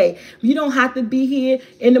of the day. You don't have to be here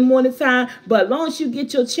in the morning time, but as long as you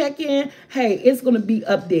get your check-in, hey, it's going to be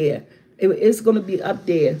up there. It's going to be up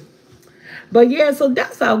there. But yeah, so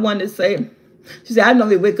that's what I wanted to say. She said, I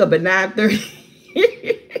normally wake up at 9:30.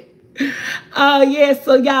 Yeah,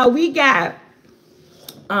 so y'all, we got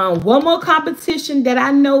one more competition that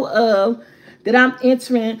I know of that I'm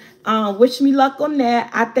entering. Wish me luck on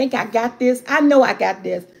that. I think I got this. I know I got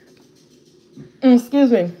this.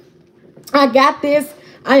 Excuse me. I got this.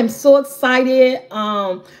 I am so excited.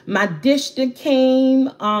 My dish that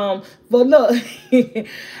came. But look,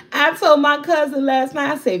 I told my cousin last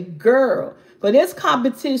night, I said, girl, for this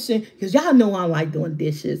competition, because y'all know I like doing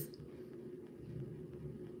dishes.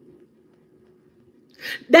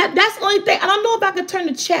 That's the only thing. I don't know if I could turn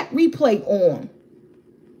the chat replay on.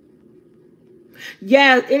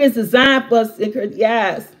 Yes, it is designed for us.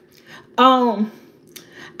 Yes.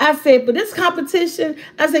 I said, for this competition,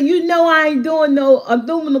 I said, you know I ain't doing no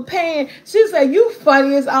aluminum pan. She said, you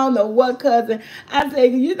funny as I don't know what, cousin. I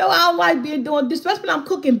said, you know I don't like doing this, especially when I'm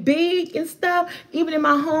cooking big and stuff. Even in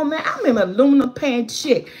my home, man, I'm an aluminum pan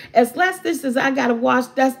chick. As less dishes I gotta wash,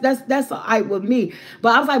 that's all right with me.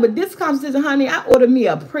 But I was like, but this competition, honey, I ordered me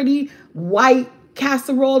a pretty white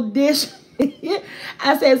casserole dish.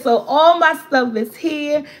 I said, so all my stuff is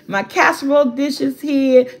here. My casserole dish is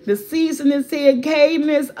here. The season is here. Okay,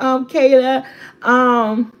 Miss Kayla.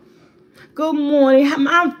 Good morning.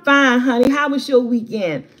 I'm fine, honey. How was your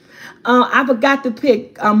weekend? I forgot to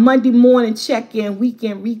pick Monday morning check-in,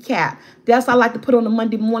 weekend recap. That's what I like to put on the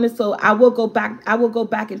Monday morning. So I will go back. I will go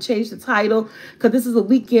back and change the title because this is a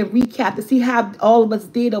weekend recap to see how all of us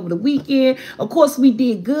did over the weekend. Of course, we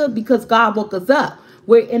did good because God woke us up.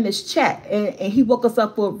 We're in this chat and he woke us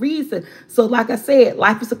up for a reason. So like I said,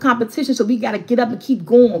 life is a competition. So we got to get up and keep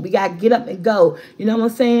going. We got to get up and go. You know what I'm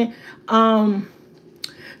saying?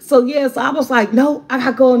 So yeah, so I was like, no, I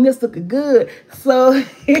got to go on this looking good. So,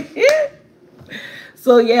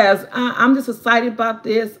 so yes, I'm just excited about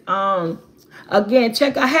this. Again,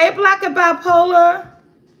 check out, hey, Black and Bipolar.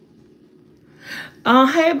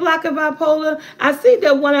 Hey, Black and Bipolar. I see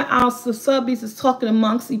that one of our subbies is talking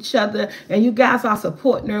amongst each other, and you guys are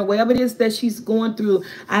supporting her. Whatever it is that she's going through,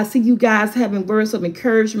 I see you guys having words of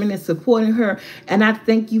encouragement and supporting her, and I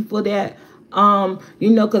thank you for that. You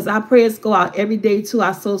know, because our prayers go out every day to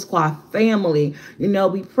our Soul Squad family. You know,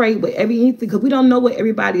 we pray with everything because we don't know what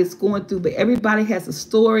everybody is going through, but everybody has a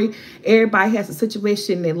story. Everybody has a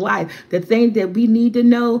situation in life. The thing that we need to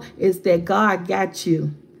know is that God got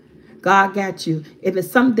you. God got you. If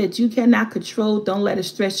it's something that you cannot control, don't let it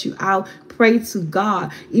stress you out. Pray to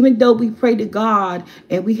God. Even though we pray to God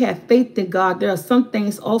and we have faith in God, there are some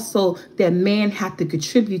things also that man have to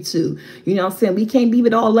contribute to. You know what I'm saying? We can't leave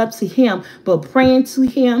it all up to him, but praying to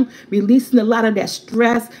him, releasing a lot of that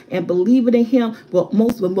stress and believing in him will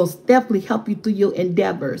most definitely help you through your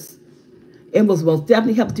endeavors. It was most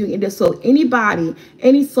definitely help you in this. So anybody,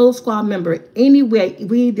 any Soul Squad member, anywhere,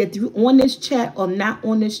 that you on this chat or not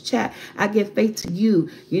on this chat, I give faith to you.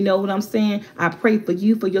 You know what I'm saying? I pray for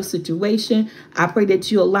you, for your situation. I pray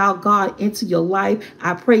that you allow God into your life.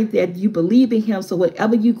 I pray that you believe in him. So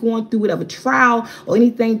whatever you're going through, whatever trial or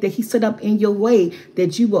anything that he set up in your way,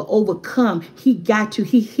 that you will overcome. He got you.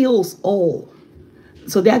 He heals all.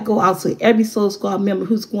 So that go out to every Soul Squad member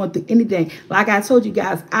who's going through anything. Like I told you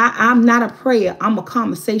guys, I'm not a prayer. I'm a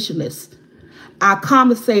conversationalist. I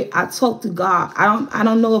conversate. I talk to God. I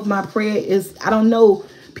don't know if my prayer is, I don't know.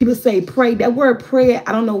 People say pray. That word prayer,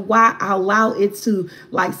 I don't know why I allow it to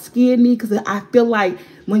like scare me, because I feel like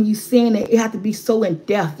when you saying it have to be so in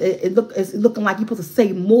depth. It's looking like you're supposed to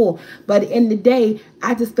say more. But at the end of the day,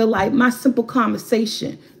 I just feel like my simple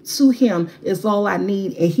conversation to him is all I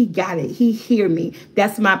need, and he got it. He hear me.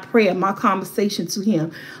 That's my prayer, my conversation to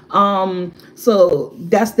him. So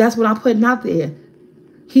that's what I'm putting out there.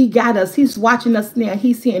 He got us. He's watching us now.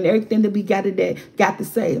 He's hearing everything that we got to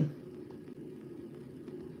say.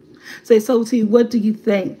 Say so to you. What do you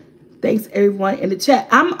think? Thanks everyone in the chat.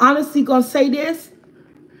 I'm honestly gonna say this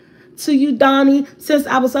to you, Donnie, since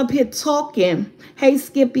I was up here talking. Hey,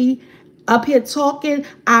 Skippy, up here talking.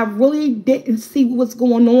 I really didn't see what was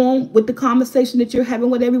going on with the conversation that you're having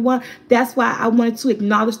with everyone. That's why I wanted to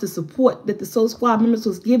acknowledge the support that the Soul Squad members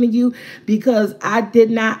was giving you, because I did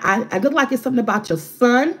not. I look like it's something about your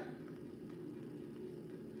son.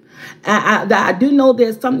 I do know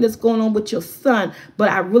there's something that's going on with your son, but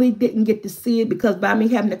I really didn't get to see it because by me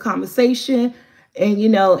having the conversation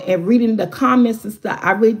and, and reading the comments and stuff,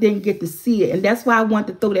 I really didn't get to see it. And that's why I want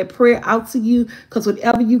to throw that prayer out to you, because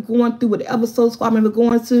whatever you're going through, whatever Soul Squad member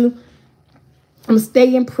going through, I'm going to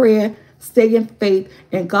stay in prayer, stay in faith,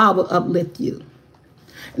 and God will uplift you.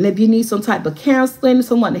 And if you need some type of counseling,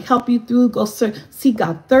 someone to help you through, go seek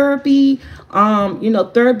out therapy.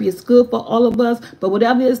 Therapy is good for all of us. But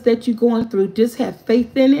whatever it is that you're going through, just have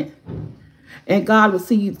faith in it, and God will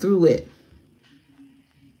see you through it.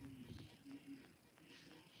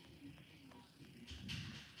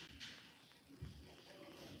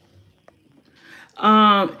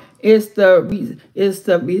 Is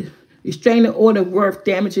the restraining order worth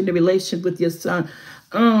damaging the relationship with your son?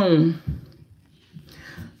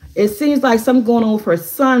 It seems like something going on with her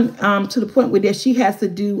son, to the point where she has to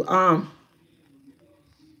do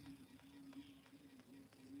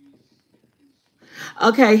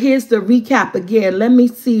okay, here's the recap again. Let me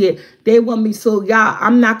see it. They want me, so y'all,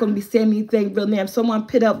 I'm not going to be saying anything real name. Someone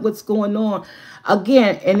put up what's going on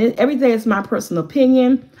again, and everything is my personal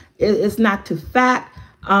opinion. It's not to fact,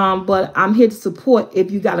 but I'm here to support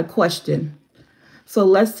if you got a question. So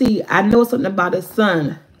let's see. I know something about his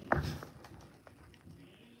son.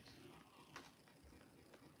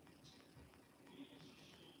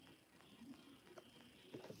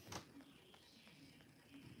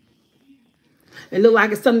 It looked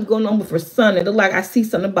like it's something going on with her son. It looked like I see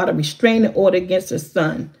something about a restraining order against her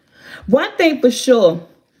son. One thing for sure,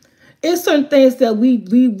 it's certain things that we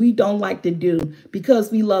don't like to do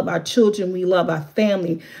because we love our children, we love our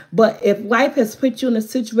family. But if life has put you in a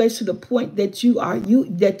situation to the point that you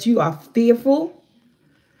are fearful,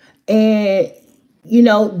 and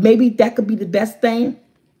maybe that could be the best thing.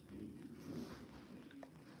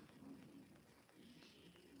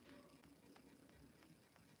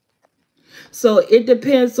 So it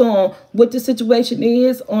depends on what the situation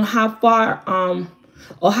is, on how far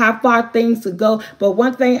or how far things to go. But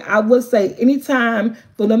one thing I would say, anytime,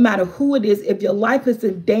 for no matter who it is, if your life is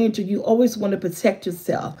in danger, you always want to protect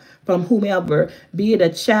yourself from whomever, be it a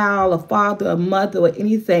child, a father, a mother, or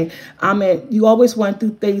anything. I mean, you always want to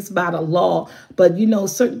do things by the law. But,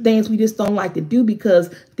 certain things we just don't like to do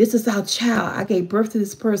because this is our child. I gave birth to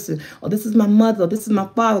this person. Or this is my mother. Or this is my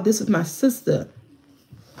father. This is my sister.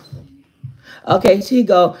 Okay, here you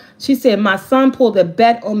go. She said, my son pulled a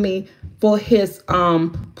bet on me for his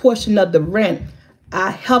portion of the rent.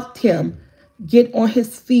 I helped him get on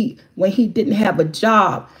his feet when he didn't have a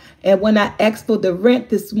job. And when I asked for the rent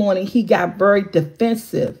this morning, he got very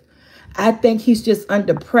defensive. I think he's just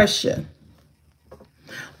under pressure.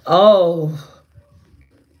 Oh.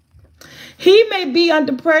 He may be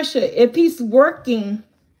under pressure if he's working.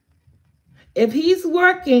 If he's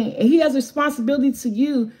working and he has responsibility to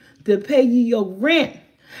you to pay you your rent.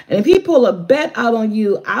 And if he pull a bet out on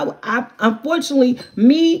you, I unfortunately,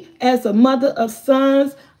 me as a mother of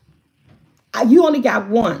sons, you only got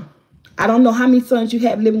one. I don't know how many sons you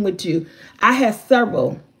have living with you. I had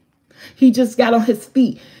several. He just got on his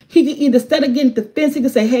feet. He could either, instead of getting defensive, he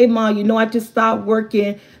could say, hey, Mom, I just stopped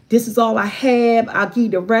working. This is all I have. I'll give you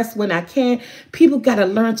the rest when I can. People got to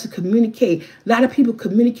learn to communicate. A lot of people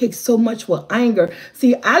communicate so much with anger.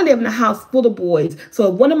 See, I live in a house full of boys.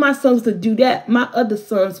 So if one of my sons would do that, my other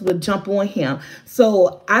sons would jump on him.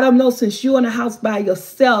 So I don't know, since you're in a house by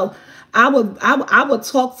yourself, I would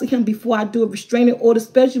talk to him before I do a restraining order,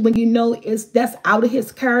 especially when that's out of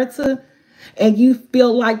his character. And you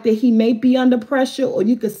feel like that he may be under pressure, or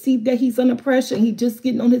you could see that he's under pressure and he's just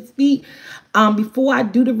getting on his feet. Before I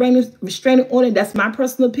do the restraining order, that's my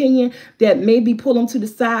personal opinion, that maybe pull him to the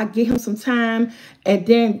side, give him some time, and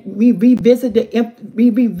then we revisit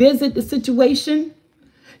the situation.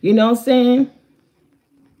 You know what I'm saying?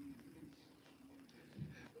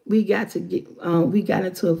 We got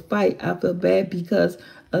into a fight. I feel bad because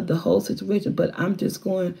of the whole situation, but I'm just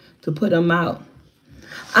going to put him out.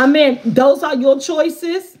 I mean, those are your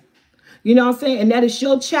choices. You know what I'm saying? And that is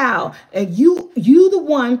your child. And you the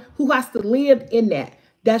one who has to live in that.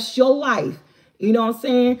 That's your life. You know what I'm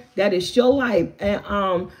saying? That is your life.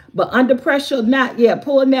 And but under pressure,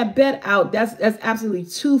 pulling that bet out, that's absolutely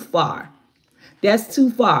too far. That's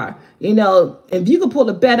too far. If you can pull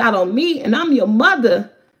a bet out on me and I'm your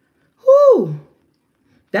mother, Whew,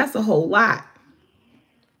 that's a whole lot.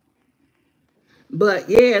 But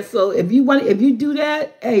yeah, so if you do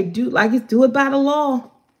that, hey, do it by the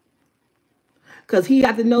law. Because he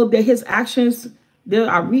got to know that his actions, there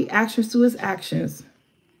are reactions to his actions.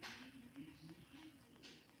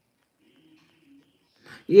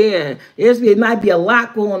 Yeah, it might be a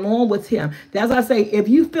lot going on with him. That's why I say, if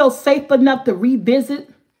you feel safe enough to revisit,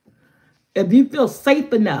 if you feel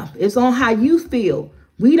safe enough, it's on how you feel.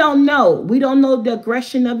 We don't know. We don't know the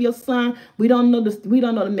aggression of your son. We don't know the. We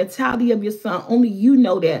don't know the mentality of your son. Only you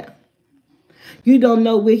know that. You don't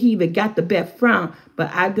know where he even got the bet from.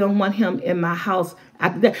 But I don't want him in my house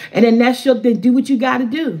after that. And then then do what you got to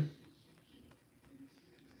do.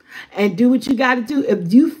 And do what you got to do.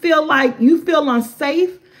 If you feel like you feel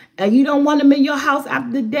unsafe and you don't want him in your house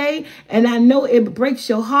after the day, and I know it breaks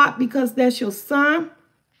your heart because that's your son.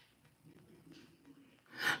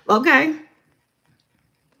 Okay.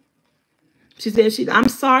 She said, I'm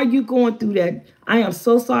sorry you're going through that. I am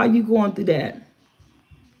so sorry you're going through that.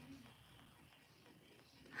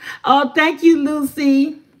 Oh, thank you,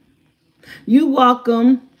 Lucy. You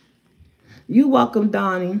welcome. You welcome,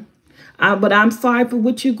 Donnie. But I'm sorry for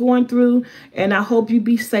what you're going through, and I hope you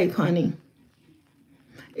be safe, honey.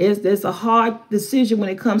 It's a hard decision when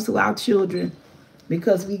it comes to our children,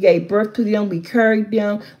 because we gave birth to them, we carried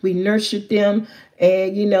them, we nurtured them,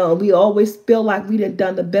 and we always feel like we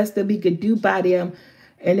done the best that we could do by them.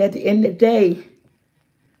 And at the end of the day,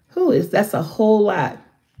 that's a whole lot.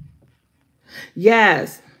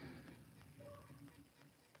 Yes.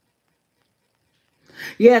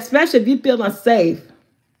 Yeah, especially if you feel unsafe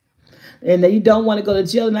and that you don't want to go to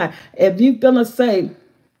jail now. If you feel unsafe,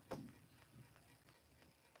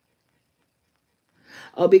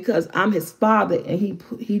 because I'm his father and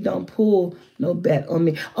he don't pull no bet on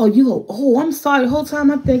me. I'm sorry. The whole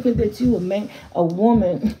time I'm thinking that you a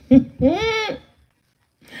woman.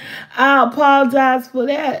 I apologize for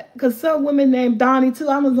that, because some women named Donnie too.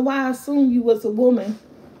 I don't know why I assumed you was a woman.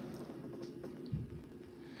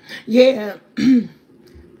 Yeah.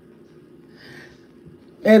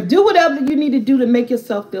 And do whatever you need to do to make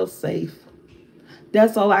yourself feel safe.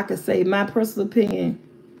 That's all I can say. My personal opinion.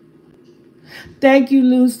 Thank you,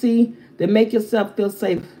 Lucy. To make yourself feel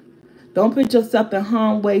safe. Don't put yourself in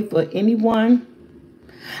harm's way for anyone.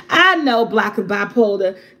 I know, Black and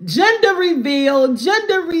Bipolar. Gender reveal.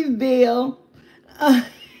 Gender reveal.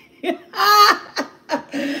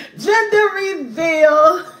 Gender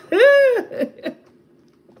reveal.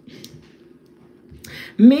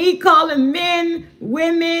 Me calling men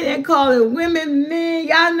women and calling women men.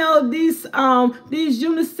 Y'all know these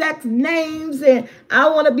unisex names, and I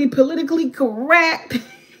want to be politically correct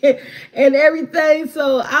and everything.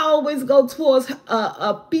 So I always go towards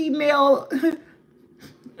a female.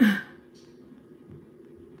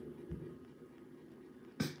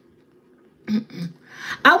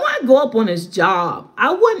 I want to go up on his job.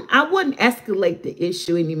 I wouldn't escalate the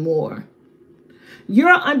issue anymore.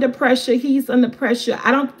 You're under pressure. He's under pressure.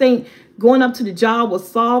 I don't think going up to the job will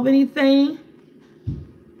solve anything.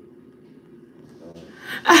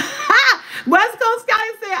 West Coast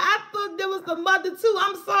Scotty said, I thought there was the mother too.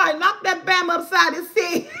 I'm sorry. Knock that bam upside his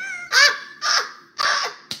head.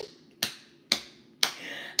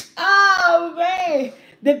 Oh, man.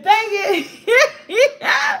 The thing is,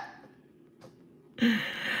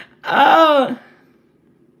 oh,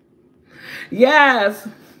 yes.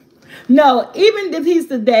 No, even if he's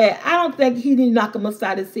the dad, I don't think he need to knock him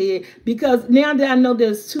upside his head, because now that I know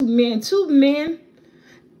there's two men,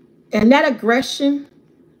 and that aggression,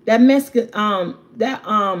 that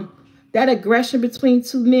aggression between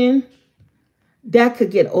two men, that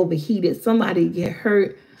could get overheated. Somebody get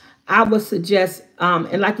hurt. I would suggest,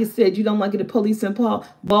 and like you said, you don't want to get the police involved,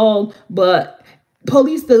 but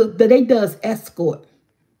police, they does escort.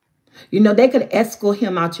 They could escort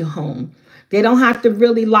him out your home. They don't have to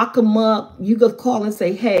really lock him up. You could call and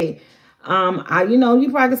say, hey, you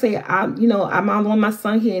probably could say, I don't want my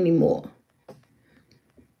son here anymore.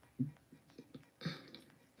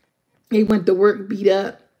 He went to work beat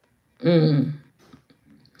up. I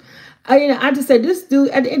just said, this dude,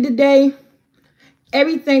 at the end of the day,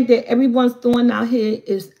 everything that everyone's throwing out here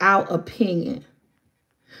is our opinion.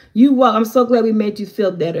 I'm so glad we made you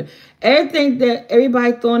feel better. Everything that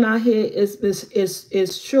everybody throwing out here is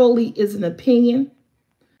surely is an opinion.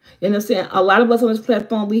 You know what I'm saying? A lot of us on this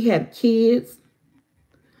platform, we have kids.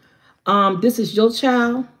 This is your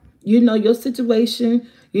child. You know your situation.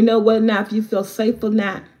 You know whether or not if you feel safe or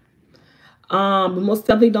not. But most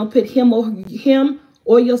definitely don't put him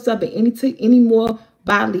or yourself in any more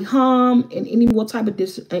bodily harm and any more type of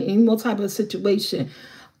situation.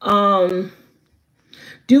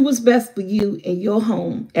 Do what's best for you in your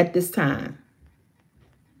home at this time.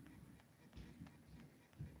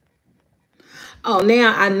 Oh,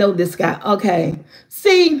 now I know this guy. Okay.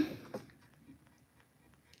 See,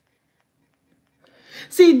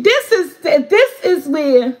 this is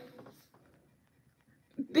where,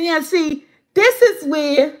 yeah, see, this is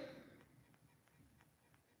where,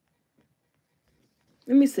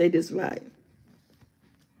 let me say this right.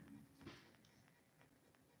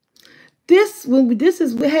 This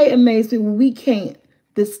is where, hey, amazes me when we can't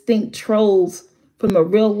distinct trolls from a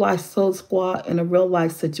real life soul squad in a real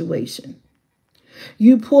life situation.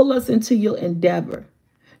 You pull us into your endeavor.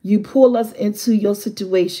 You pull us into your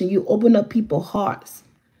situation. You open up people's hearts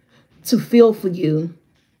to feel for you.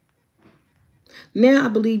 Now I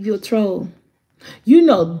believe you're a troll. You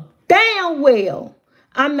know damn well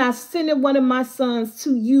I'm not sending one of my sons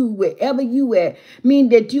to you wherever you at. Meaning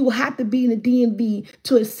that you have to be in the DMV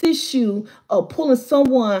to assist you of pulling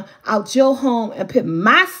someone out your home and put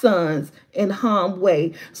my sons in harm's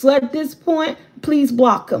way. So at this point, please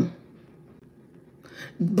block them.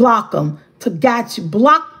 Block them. To got you.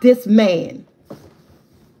 Block this man.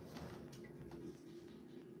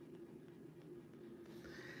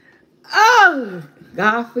 Oh,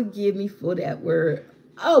 God forgive me for that word.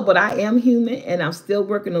 Oh, but I am human and I'm still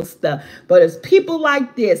working on stuff. But it's people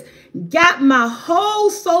like this got my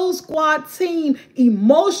whole Soul Squad team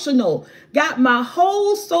emotional. Got my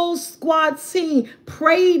whole Soul Squad team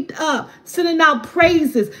prayed up, sending out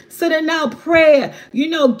praises, sending out prayer, you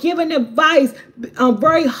know, giving advice,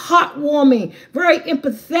 very heartwarming, very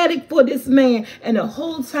empathetic for this man. And the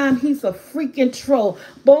whole time he's a freaking troll.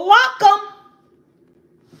 Block him.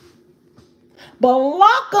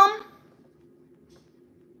 Block him.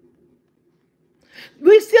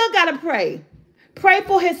 We still got to pray. Pray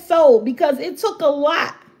for his soul because it took a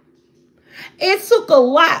lot. It took a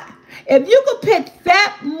lot. If you could put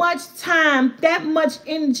that much time, that much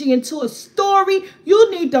energy into a story, you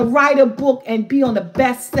need to write a book and be on the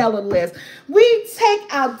bestseller list. We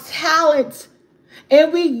take our talent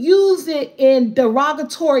and we use it in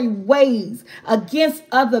derogatory ways against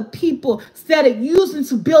other people instead of using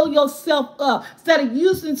to build yourself up, instead of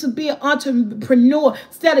using to be an entrepreneur,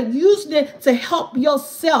 instead of using it to help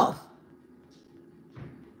yourself.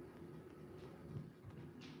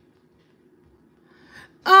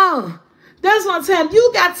 That's what I'm saying. If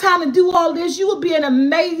you got time to do all this, you will be an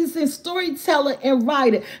amazing storyteller and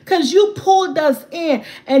writer because you pulled us in.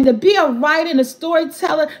 And to be a writer and a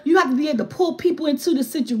storyteller, you have to be able to pull people into the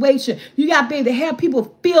situation. You got to be able to have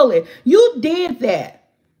people feel it. You did that.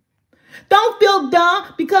 Don't feel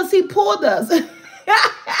dumb because he pulled us.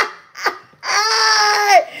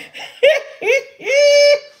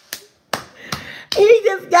 He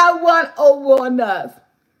just got one over on us.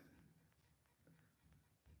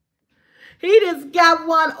 He just got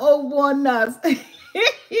one over on us.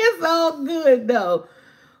 It's all good, though.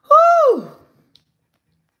 Whew.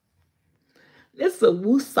 This is a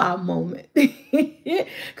woosah moment. Because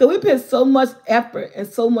we put so much effort and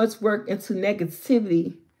so much work into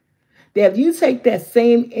negativity that if you take that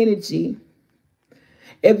same energy,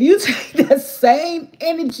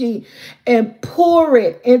 and pour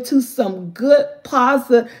it into some good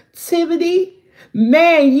positivity,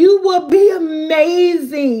 man, you will be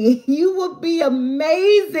amazing. You will be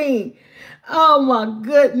amazing. Oh, my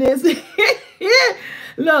goodness.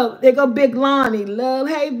 Look, there go Big Lonnie. Love,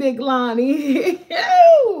 hey, Big Lonnie.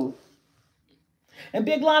 And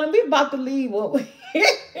Big Lonnie, we about to leave.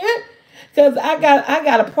 Because I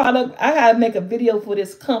got a product. I got to make a video for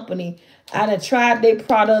this company. I done tried their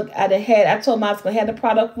product. I told them I was going to have the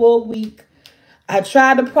product for a week. I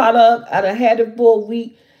tried the product. I done had it for a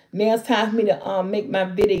week. Now it's time for me to make my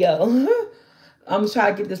video. I'm going to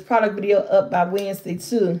try to get this product video up by Wednesday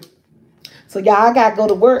too. So y'all, I got to go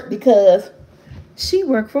to work because she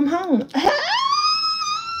worked from home.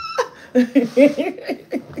 This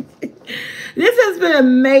has been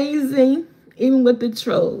amazing, even with the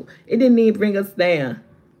troll. It didn't even bring us down.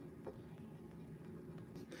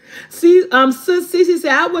 See, Sis Cece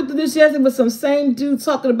said, I went through this yesterday with some same dude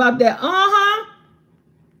talking about that.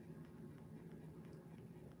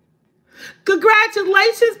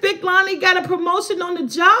 Congratulations, Big Lonnie got a promotion on the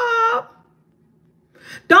job.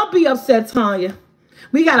 Don't be upset, Tanya.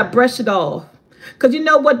 We got to brush it off. Because you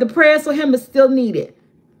know what? The prayers for him is still needed.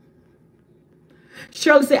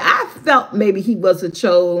 Shirley said, I felt maybe he was a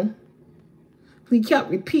troll. He kept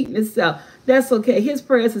repeating himself. That's okay. His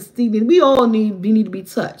prayers are still needed. We all need to be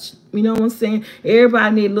touched. You know what I'm saying?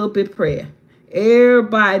 Everybody need a little bit of prayer.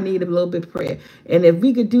 Everybody need a little bit of prayer. And if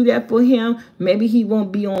we could do that for him, maybe he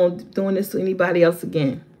won't be on doing this to anybody else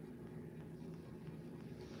again.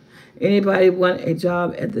 Anybody want a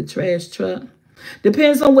job at the trash truck?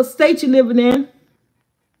 Depends on what state you're living in.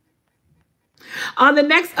 The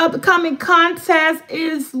next upcoming contest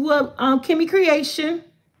is what Kimmy Creation.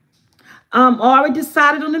 Already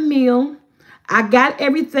decided on the meal. I got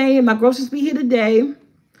everything. My groceries be here today.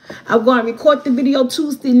 I'm going to record the video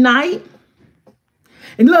Tuesday night.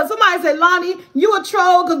 And look, somebody say, Lonnie, you a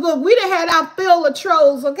troll? Because look, we done had our fill of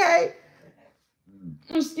trolls, okay?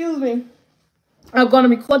 Excuse me. I'm going to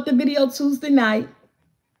record the video Tuesday night.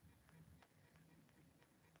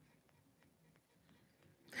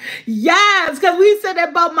 Yes, because we said that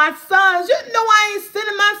about my sons. You know I ain't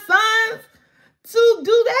sending my sons to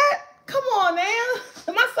do that. Come on, man.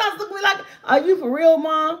 My sons look at me like, are you for real,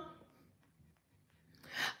 Mom?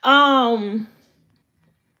 Oh,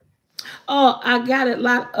 I got it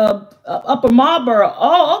like Upper Marlboro.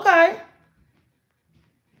 Oh, okay.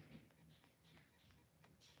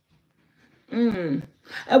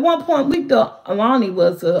 At one point, we thought Alani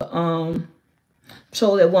was a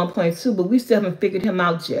troll at one point too, but we still haven't figured him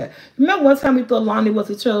out yet. Remember one time we thought Alani was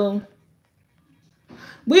a troll?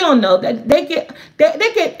 We don't know that they get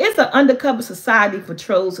it's an undercover society for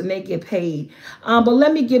trolls and they get paid. But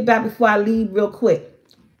let me get back before I leave real quick.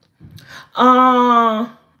 I'm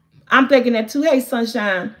thinking that too. Hey,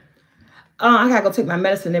 Sunshine. I gotta go take my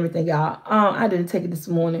medicine and everything, y'all. I didn't take it this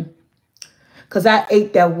morning because I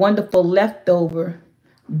ate that wonderful leftover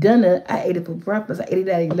dinner. I ate it for breakfast. I ate it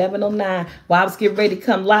at 11:09 while I was getting ready to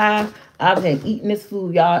come live. I was eating this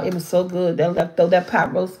food, y'all. It was so good. That leftover, that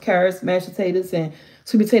pot roast, carrots, mashed potatoes, and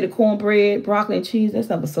sweet potato cornbread, broccoli and cheese. That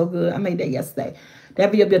stuff was so good. I made that yesterday.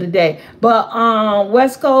 That'll be a bit today. But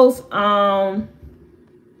West Coast,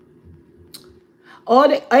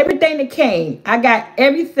 everything that came. I got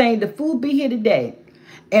everything. The food be here today.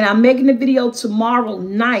 And I'm making the video tomorrow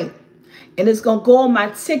night. And it's going to go on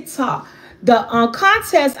my TikTok. The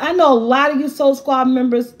contest, I know a lot of you Soul Squad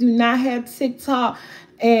members do not have TikTok.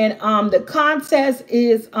 And the contest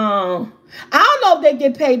is, I don't know if they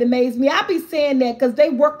get paid to amaze me. I be saying that because they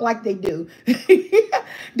work like they do.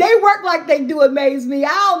 They work like they do amaze me. I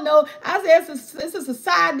don't know. I say it's a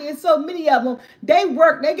society. There's so many of them. They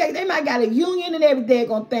work. They might got a union and everything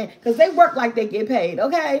on thing because they work like they get paid.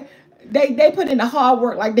 Okay, they put in the hard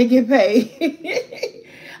work like they get paid.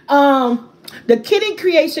 The Kitty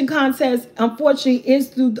Creation Contest, unfortunately, is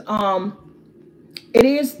through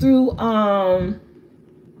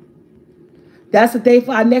that's the day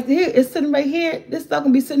for our next year. It's sitting right here. This stuff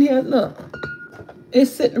gonna be sitting here. Look,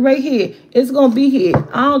 it's sitting right here. It's gonna be here.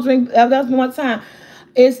 I don't drink. That's one time.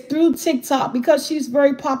 It's through TikTok because she's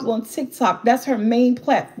very popular on TikTok. That's her main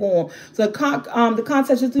platform. So the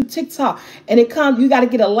contest is through TikTok, and it comes. You got to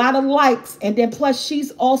get a lot of likes, and then plus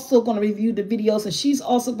she's also going to review the videos, and she's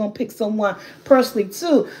also going to pick someone personally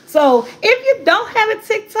too. So if you don't have a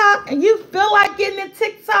TikTok and you feel like getting a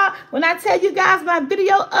TikTok, when I tell you guys my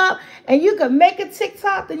video up, and you can make a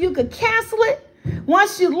TikTok, then you could cancel it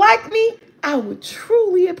once you like me. I would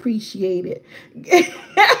truly appreciate it.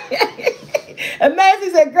 And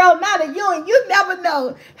Macy said, girl, not a you never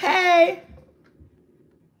know. Hey.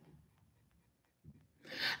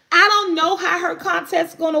 I don't know how her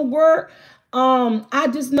contest's going to work. I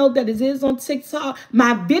just know that it is on TikTok.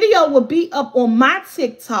 My video will be up on my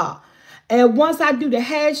TikTok. And once I do the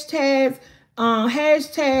hashtag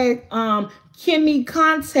Kimmy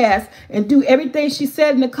contest and do everything she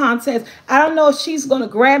said in the contest. I don't know if she's going to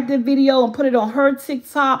grab the video and put it on her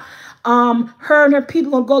TikTok. Her and her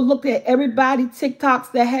people going to go look at everybody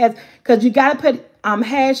TikToks that has, because you got to put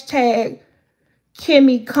hashtag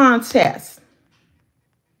Kimmy contest.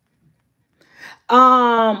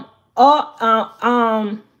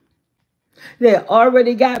 They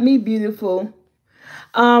already got me beautiful.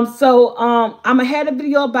 I'm gonna have a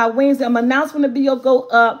video about Wednesday. I'm gonna announce when the video go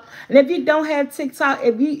up. And if you don't have TikTok,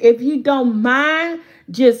 if you don't mind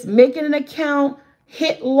just making an account,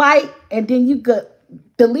 hit like, and then you could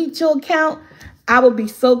delete your account, I would be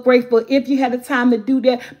so grateful if you had the time to do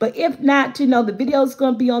that. But if not, you know, the video is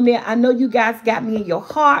gonna be on there. I know you guys got me in your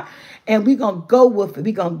heart, and we're gonna go with it.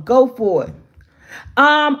 We're gonna go for it.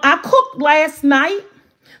 I cooked last night.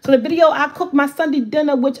 So the video, I cooked my Sunday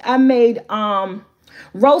dinner, which I made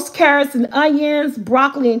roast carrots and onions,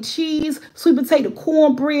 broccoli and cheese, sweet potato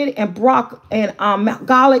cornbread, and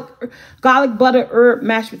garlic butter herb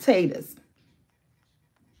mashed potatoes.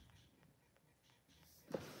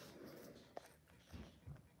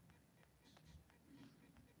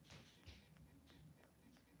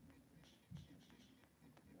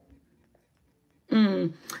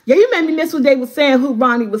 Yeah, you made me miss what they were saying, who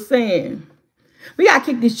Ronnie was saying. We got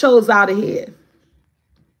to kick these trolls out of here.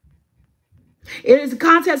 It is a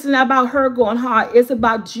contest not about her going hard. It's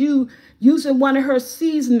about you using one of her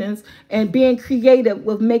seasonings and being creative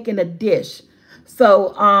with making a dish.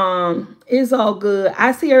 So it's all good.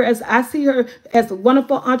 I see her as a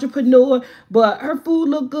wonderful entrepreneur, but her food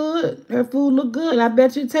look good. Her food look good. And I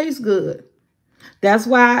bet you it tastes good. That's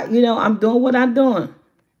why, I'm doing what I'm doing.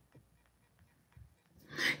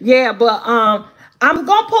 Yeah, but I'm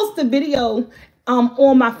gonna post the video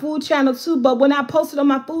on my food channel too. But when I post it on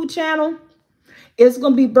my food channel, it's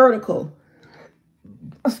gonna be vertical.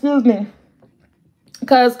 Excuse me.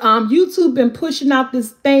 Because YouTube been pushing out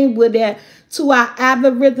this thing with that to our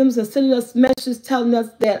algorithms and sending us messages telling us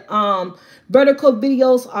that vertical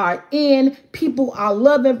videos are in. People are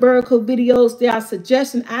loving vertical videos. They are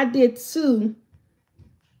suggesting. I did too.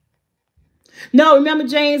 No, remember,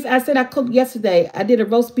 James, I said I cooked yesterday. I did a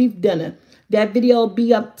roast beef dinner. That video will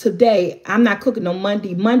be up today. I'm not cooking on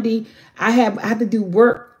Monday. Monday, I have to do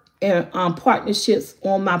work and partnerships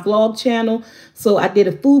on my vlog channel. So I did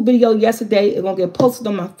a food video yesterday. It's gonna get posted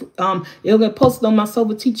on my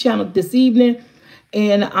Soulfult channel this evening.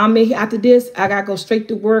 And after this, I gotta go straight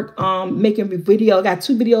to work making a video. I got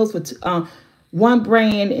 2 videos for one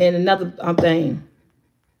brand and another thing.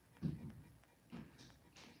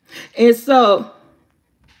 And so,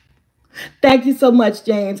 thank you so much,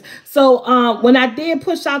 James. So when I did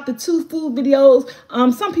push out the 2 food videos,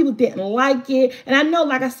 some people didn't like it. And I know,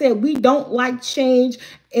 like I said, we don't like change.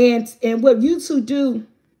 And what YouTube do,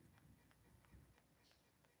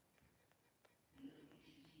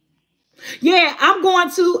 yeah, I'm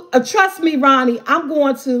going to, trust me, Ronnie, I'm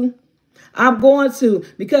going to,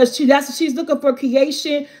 because she's looking for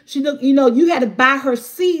creation. You had to buy her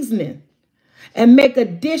seasoning and make a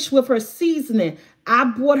dish with her seasoning. I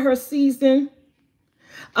bought her seasoning.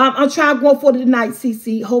 I'm trying to go for tonight,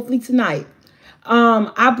 CC. Hopefully tonight.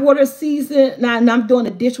 I bought her seasoning. Now and I'm doing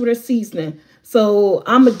a dish with her seasoning. So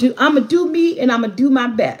I'm gonna do me, and I'm gonna do my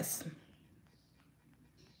best.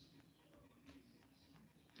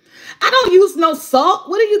 I don't use no salt.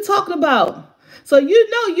 What are you talking about? So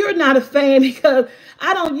you're not a fan because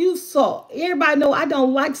I don't use salt. Everybody know I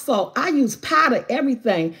don't like salt. I use powder,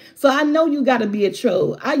 everything. So I know you got to be a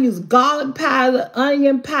troll. I use garlic powder,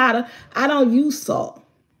 onion powder. I don't use salt.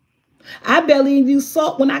 I barely even use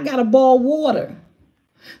salt when I got to boil water.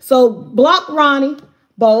 So block Ronnie,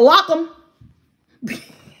 block him.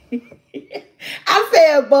 I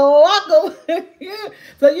said, block him.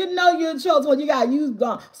 So you're a troll when you got to use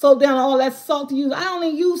so down all that salt to use. I only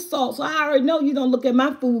use salt, so I already know you don't look at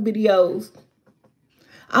my food videos.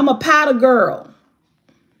 I'm a powder girl.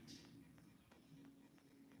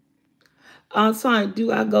 Sorry, do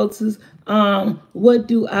I go to what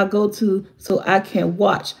do I go to so I can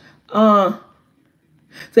watch? So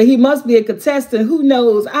he must be a contestant. Who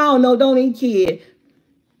knows? I don't know. Don't even kid.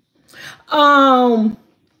 I'm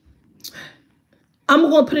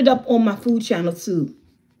gonna put it up on my food channel too.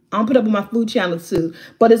 I'm put up on my food channel too,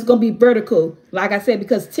 but it's gonna be vertical, like I said,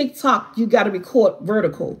 because TikTok you got to record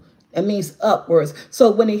vertical. That means upwards.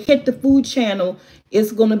 So when it hit the food channel,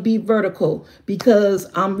 it's gonna be vertical because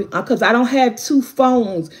I don't have 2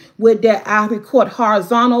 phones with that. I record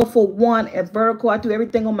horizontal for one and vertical. I do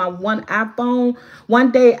everything on my one iPhone.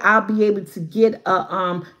 One day I'll be able to get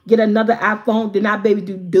another iPhone. Then I'll be able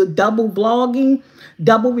to do double vlogging,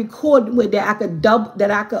 double recording with that. I could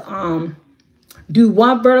do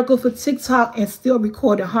one vertical for TikTok and still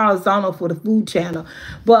record a horizontal for the food channel.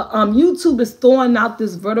 But YouTube is throwing out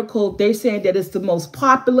this vertical. They saying that it's the most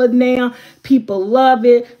popular now. People love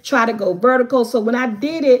it. Try to go vertical. So when I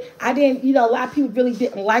did it, I didn't, a lot of people really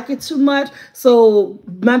didn't like it too much. So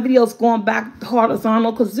my video's going back to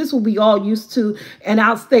horizontal because this will be all used to. And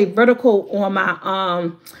I'll stay vertical on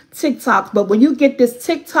my TikTok. But when you get this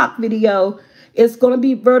TikTok video, it's going to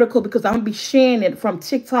be vertical because I'm going to be sharing it from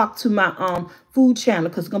TikTok to my food channel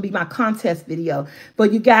because it's going to be my contest video.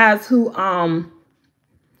 But you guys who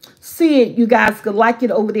see it, you guys could like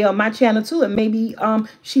it over there on my channel too. And maybe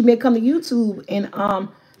she may come to YouTube and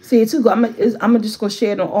see it too. I'm just going to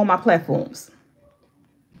share it on all my platforms.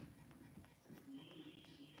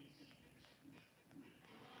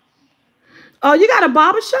 Oh, you got a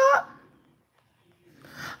barbershop?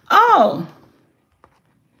 Oh.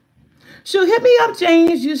 Shoot, hit me up,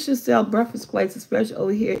 James. You should sell breakfast plates, especially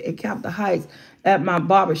over here at Capitol Heights at my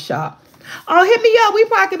barbershop. Oh, hit me up. We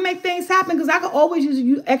probably can make things happen because I could always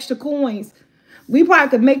use extra coins. We probably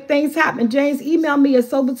could make things happen. James, email me at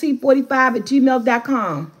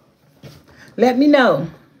soulfult45@gmail.com. Let me know.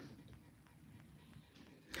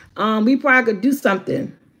 We probably could do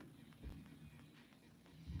something.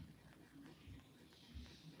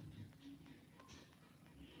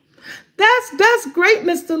 That's great,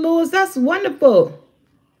 Mr. Lewis. That's wonderful.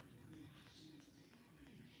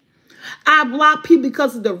 I block people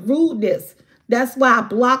because of the rudeness. That's why I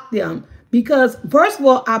block them. Because first of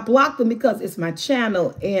all, I block them because it's my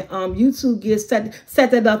channel, and YouTube gets set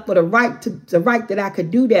that up for the right that I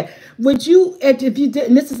could do that. Would you, if you did,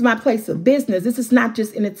 and this is my place of business. This is not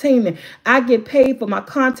just entertainment. I get paid for my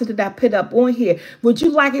content that I put up on here. Would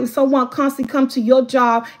you like it if someone constantly come to your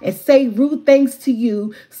job and say rude things to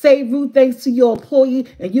you, say rude things to your employee,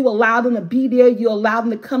 and you allow them to be there, you allow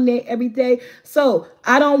them to come there every day? So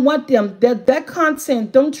I don't want them. That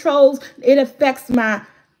content, them trolls, it affects my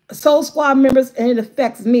Soul Squad members, and it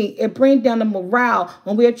affects me. It brings down the morale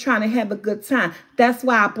when we're trying to have a good time. That's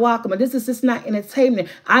why I block them. And this is just not entertainment.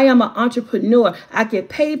 I am an entrepreneur. I get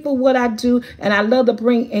paid for what I do, and I love to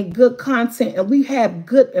bring in good content, and we have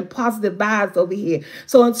good and positive vibes over here.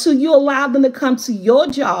 So until you allow them to come to your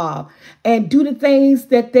job and do the things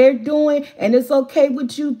that they're doing, and it's okay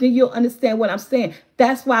with you, then you'll understand what I'm saying.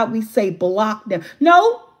 That's why we say block them.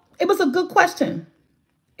 No, it was a good question.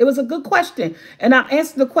 It was a good question, and I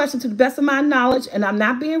answered the question to the best of my knowledge, and I'm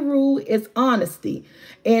not being rude. It's honesty,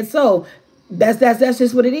 and so that's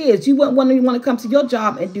just what it is. You wouldn't want to come to your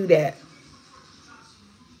job and do that.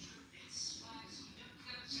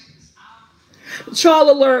 Troll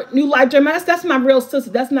alert! New life German. That's my real sister.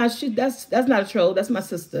 That's not she. That's not a troll. That's my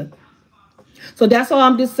sister. So that's all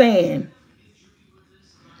I'm just saying.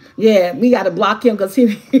 Yeah, we got to block him because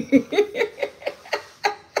he.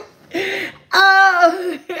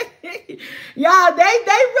 Oh, y'all, they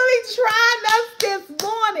really trying us this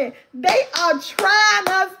morning. They are trying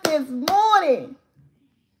us this morning.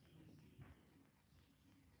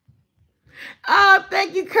 Oh,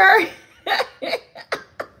 thank you, Curry.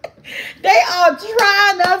 They are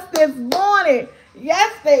trying us this morning.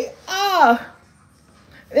 Yes, they are.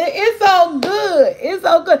 It's so good. It's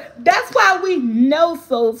so good. That's why we know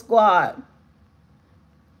Soul Squad.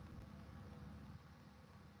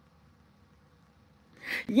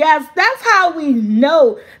 Yes, that's how we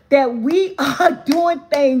know that we are doing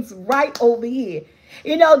things right over here.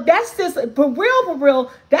 You know, that's just for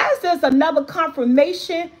real. That's just another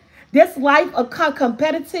confirmation. This life of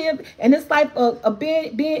competitive, and this life of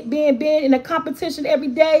being in a competition every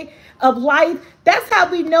day of life. That's how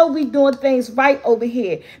we know we doing things right over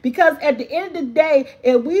here. Because at the end of the day,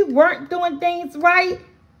 if we weren't doing things right,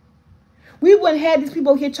 we wouldn't have these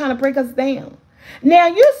people here trying to break us down. Now,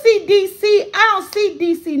 you see DC. I don't see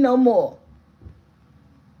DC no more.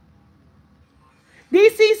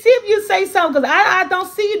 DC, see if you say something, because I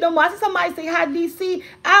don't see you no more. I see somebody say hi, DC.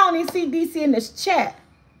 I don't even see DC in this chat.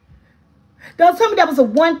 Don't tell me that was a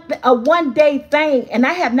one day thing, and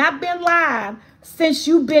I have not been live since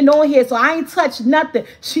you've been on here, so I ain't touched nothing.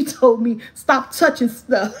 She told me stop touching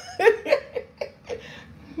stuff.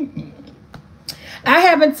 I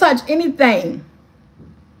haven't touched anything.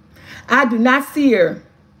 I do not see her.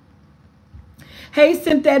 Hey,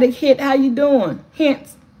 Synthetic Hit, how you doing?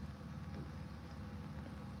 Hints.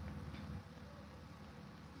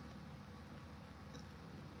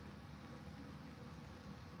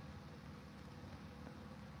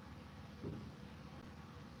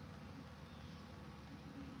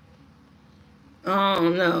 Oh,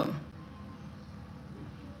 no.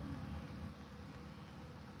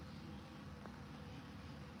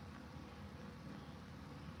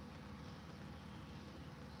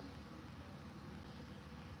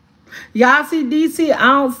 Y'all see DC? I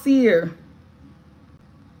don't see her.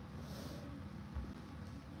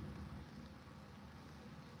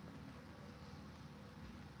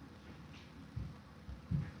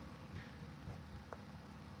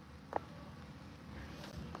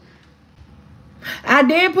 I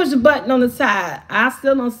did push the button on the side. I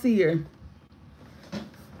still don't see her.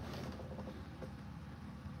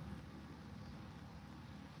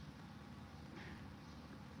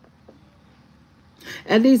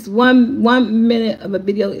 At least one minute of a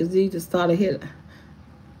video is easy to start a hit.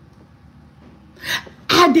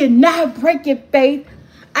 I did not break it, Faith.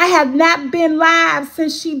 I have not been live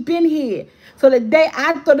since she been here. So the day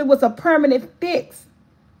I thought it was a permanent fix.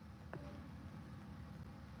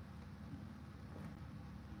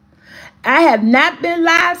 I have not been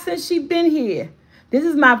live since she been here. This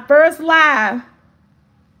is my first live.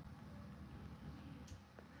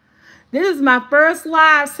 This is my first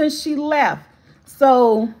live since she left.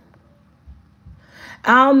 So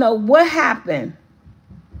I don't know what happened.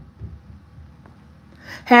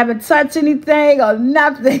 Haven't touched anything or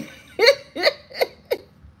nothing.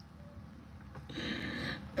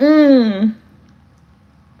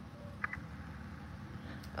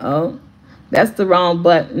 Oh, that's the wrong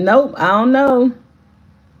button. Nope, I don't know.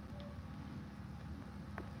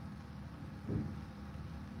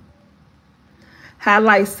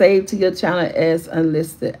 Highlight saved to your channel as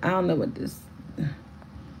unlisted. I don't know what this.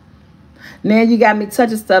 Now you got me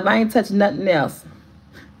touching stuff. I ain't touching nothing else.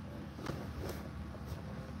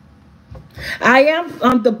 I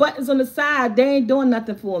am the buttons on the side, they ain't doing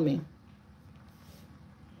nothing for me.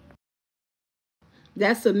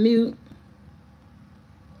 That's a mute.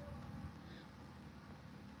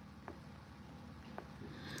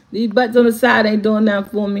 These buttons on the side ain't doing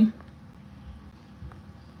nothing for me.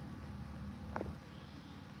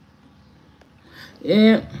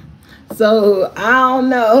 Yeah. So I don't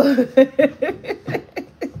know.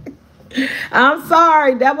 I'm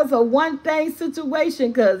sorry. That was a one thing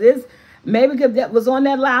situation because it's maybe because that was on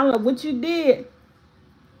that line. I don't know what you did.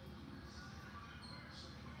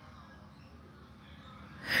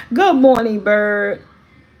 Good morning, Bird.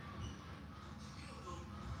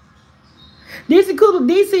 DC Kudu,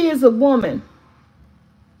 DC is a woman.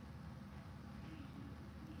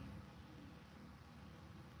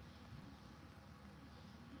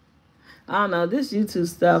 I don't know. This YouTube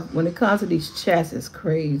stuff, when it comes to these chats, is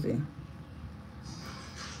crazy.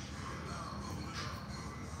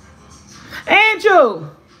 Andrew!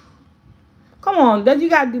 Come on, you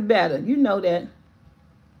got to do better. You know that.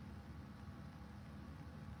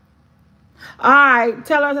 All right,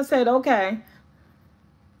 tell her I said, okay.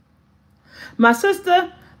 My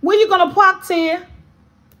sister, where you going to park, Tia?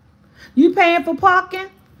 You paying for parking?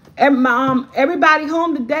 Everybody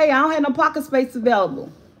home today. I don't have no parking space available.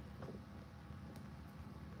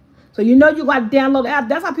 So you know you got to download the app.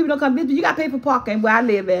 That's how people don't come visit. You got to pay for parking where I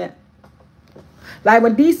live at. Like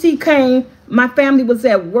when DC came, my family was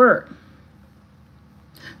at work.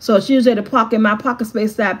 So she was at the park in my parking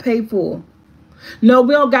space that I paid for. No,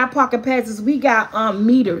 we don't got parking passes. We got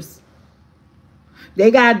meters. They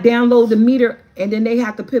got to download the meter and then they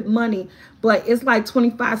have to put money. But it's like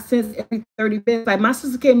 25 cents every 30 minutes. Like my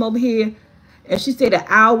sister came over here and she stayed an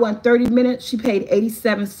hour and 30 minutes. She paid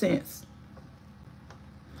 87 cents.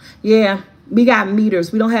 Yeah, we got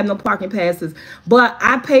meters. We don't have no parking passes. But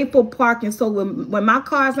I pay for parking. So when my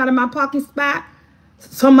car is not in my parking spot,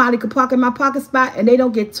 somebody could park in my parking spot and they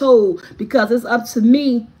don't get towed because it's up to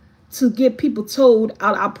me to get people towed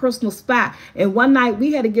out our personal spot. And one night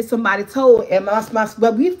we had to get somebody towed and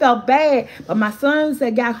but we felt bad. But my sons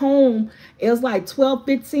that got home, it was like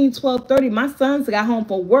 12:15, 12:30. My sons got home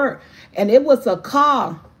from work and it was a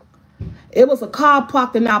car. It was a car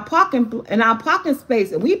parked in our parking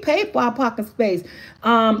space, and we paid for our parking space.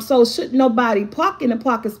 So should nobody park in the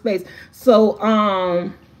parking space. So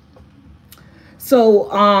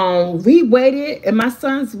we waited, and my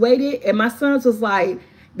sons waited, and my sons was like,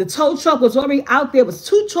 the tow truck was already out there. It was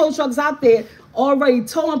 2 tow trucks out there already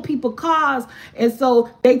towing people cars, and so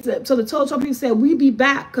the tow truck people said we be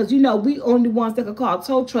back because you know we only ones that could call a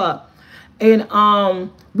tow truck. And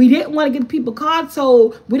we didn't want to get people car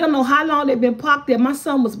towed. We don't know how long they've been parked there. My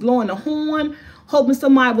son was blowing the horn, hoping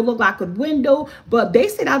somebody would look like a window. But they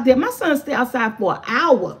sit out there. My son stayed outside for an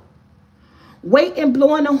hour, waiting,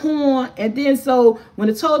 blowing the horn. And then so when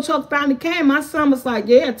the tow truck finally came, my son was like,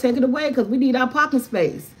 yeah, take it away because we need our parking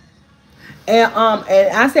space. And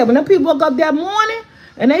I said, when the people woke up that morning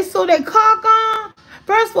and they saw their car gone,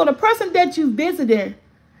 first of all, the person that you visited,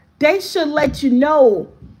 they should let you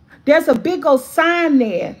know. There's a big old sign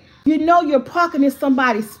there. You know you're parking in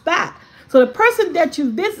somebody's spot. So the person that you're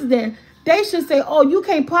visiting, they should say, oh, you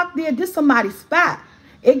can't park there. This is somebody's spot.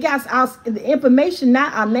 It got the information,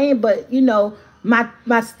 not our name, but, you know, my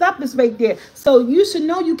stuff is right there. So you should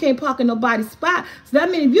know you can't park in nobody's spot. So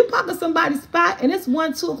that means if you park in somebody's spot and it's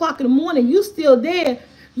 1, 2 o'clock in the morning, you still there,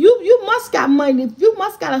 you must got money. You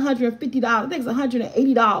must got $150. I think it's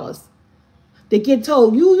 $180. They get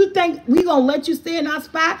told, you think we gonna let you stay in our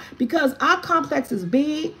spot? Because our complex is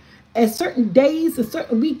big. At certain days and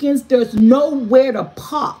certain weekends, there's nowhere to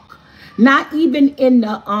park. Not even in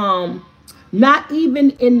the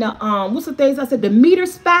what's the things I said? The meter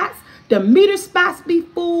spots. The meter spots be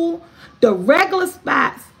full. The regular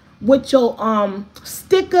spots with your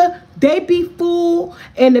sticker, they be full.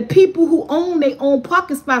 And the people who own their own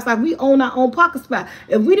parking spots, like we own our own parking spot.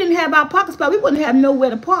 If we didn't have our parking spot, we wouldn't have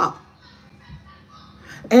nowhere to park.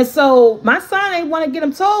 And so my son ain't want to get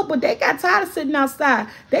them towed, but they got tired of sitting outside.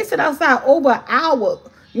 They sit outside over an hour,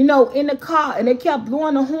 you know, in the car, and they kept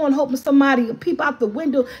blowing the horn, hoping somebody would peep out the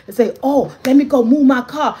window and say, oh, let me go move my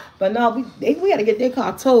car. But no, we had to get their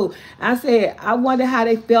car towed. I said, I wonder how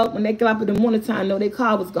they felt when they got up in the morning time, know their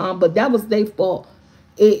car was gone, but that was their fault.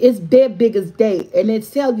 It's their biggest day, and it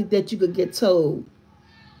tells you that you could get towed.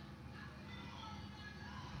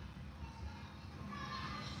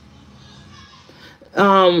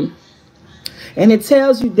 And it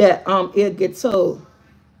tells you that it gets sold.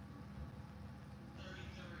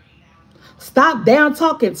 Stop down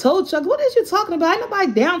talking tow trucker. What is you talking about? Ain't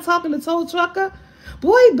nobody down talking the tow trucker.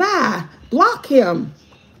 Boy, bye. Block him.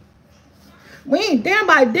 We ain't damn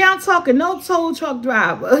by down talking no tow truck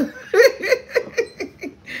driver.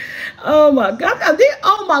 Oh my God.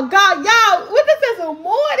 Oh my God, y'all. What is this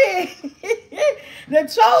morning? The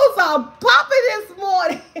trolls are popping this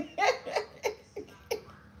morning.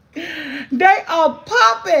 They are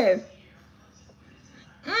popping.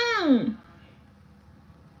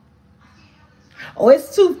 Oh,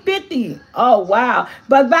 it's 250. Oh, wow.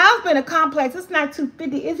 But Val's been a complex. It's not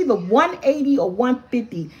 250. It's either 180 or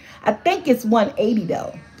 150. I think it's 180,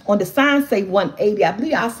 though. On the sign say 180. I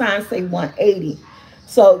believe our sign say 180.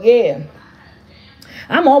 So, yeah.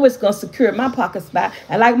 I'm always going to secure my parking spot.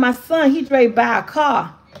 And like my son, he drove by a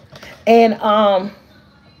car. And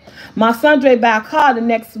my son drove by a car the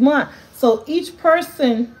next month. So, each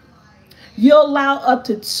person, you allow up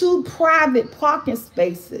to 2 private parking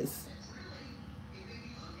spaces.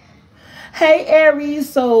 Hey, Aries,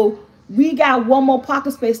 so we got 1 more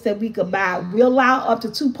parking space that we could buy. We allow up to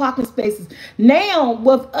 2 parking spaces. Now,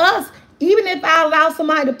 with us, even if I allow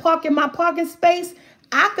somebody to park in my parking space,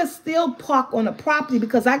 I could still park on the property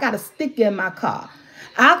because I got a sticker in my car.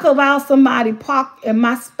 I could allow somebody park in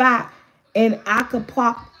my spot and I could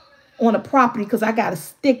park on the property because I got a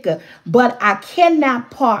sticker. But I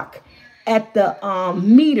cannot park at the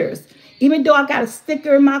meters. Even though I got a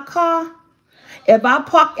sticker in my car, if I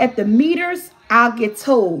park at the meters, I'll get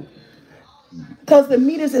told. Because the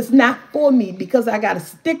meters is not for me because I got a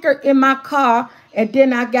sticker in my car and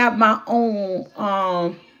then I got my own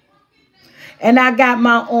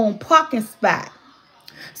parking spot.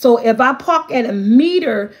 So if I park at a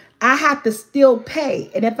meter, I have to still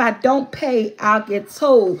pay. And if I don't pay, I'll get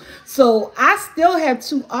told. So I still have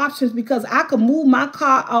 2 options because I could move my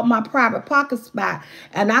car out my private parking spot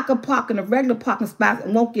and I could park in a regular parking spot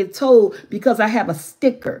and won't get told because I have a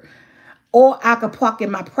sticker. Or I could park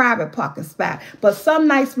in my private parking spot. But some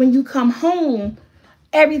nights when you come home,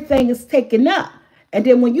 everything is taken up. And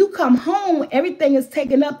then when you come home, everything is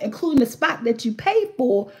taken up, including the spot that you paid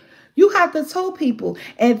for. You have to tow people.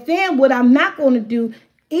 And then what I'm not going to do,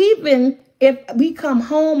 even if we come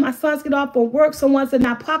home, my sons get off from work, someone's in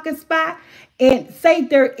our parking spot, and say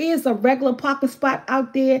there is a regular parking spot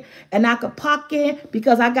out there and I could park in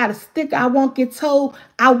because I got a sticker, I won't get towed,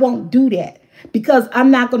 I won't do that. Because I'm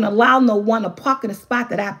not going to allow no one to park in a spot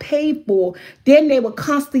that I paid for. Then they would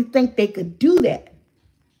constantly think they could do that.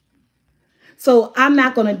 So I'm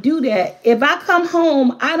not going to do that. If I come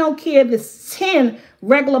home, I don't care if it's 10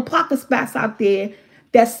 regular parking spots out there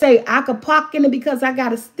that say I could park in it because I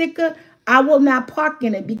got a sticker. I will not park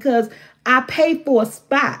in it because I paid for a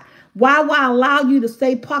spot. Why would I allow you to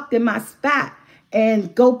stay parked in my spot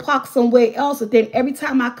and go park somewhere else? And then every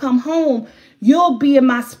time I come home, you'll be in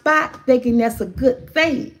my spot thinking that's a good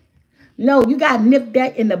thing. No, you got to nip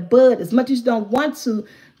that in the bud. As much as you don't want to,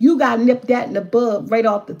 you got to nip that in the bud right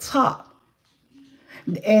off the top.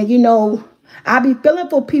 And, you know, I be feeling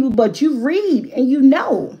for people, but you read and you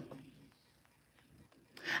know.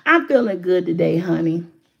 I'm feeling good today, honey.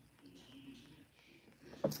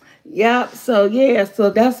 Yep. So, yeah. So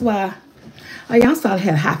that's why. Oh, y'all started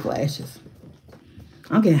to have hot flashes.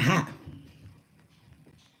 I'm getting hot.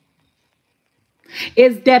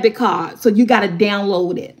 It's debit card. So you got to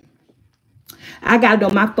download it. I got it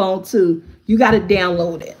on my phone, too. You got to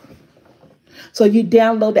download it. So you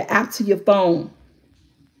download the app to your phone.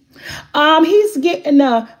 He's getting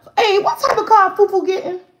hey, what type of car Fufu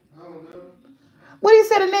getting? I don't know. What did he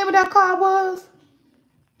say the name of that car was?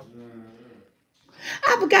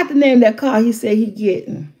 I forgot the name of that car he said he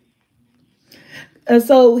getting. And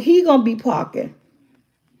so he gonna be parking.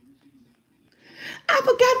 I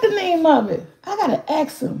forgot the name of it. I gotta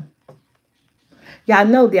ask him. Y'all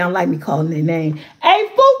know they don't like me calling their name. Hey,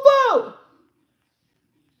 Fufu!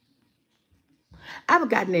 I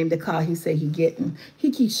forgot the name of the car he said he getting.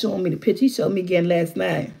 He keeps showing me the picture. He showed me again last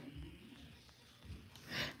night.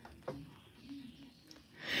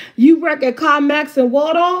 You work at CarMax in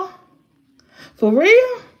Waldorf? For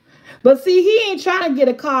real? But see, he ain't trying to get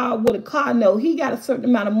a car with a car note. He got a certain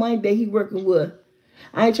amount of money that he working with.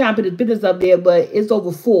 I ain't trying to put his business up there, but it's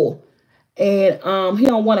over 4. And he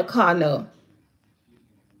don't want a car note.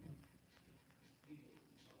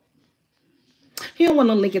 He don't want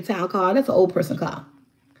no Lincoln Town car. That's an old person car.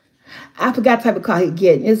 I forgot the type of car he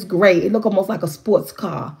getting. It's great. It look almost like a sports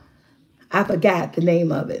car. I forgot the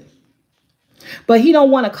name of it. But he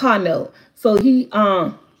don't want a car note. So he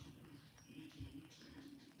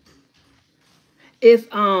it's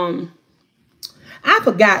I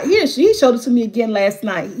forgot. He showed it to me again last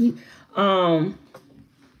night.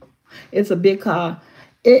 It's a big car.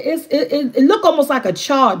 It look almost like a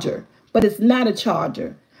charger, but it's not a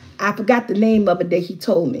charger. I forgot the name of it that he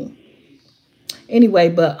told me. Anyway,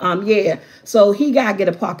 but yeah. So he gotta get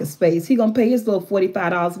a pocket space. He gonna pay his little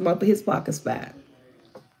 $45 a month for his pocket space.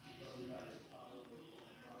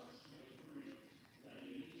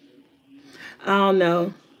 I don't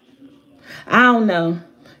know. I don't know.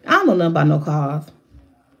 I don't know nothing about no cars.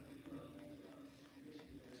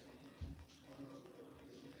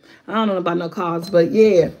 I don't know about no cars, but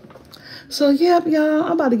yeah. So yep, y'all.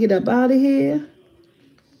 I'm about to get up out of here.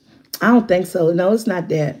 I don't think so. No, it's not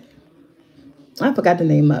that. I forgot the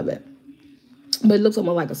name of it. But it looks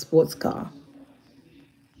almost like a sports car.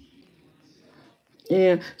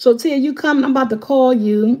 Yeah. So Tia, you coming? I'm about to call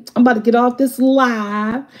you. I'm about to get off this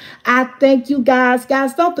live. I thank you guys.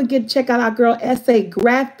 Guys, don't forget to check out our girl SA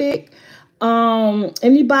Graphic.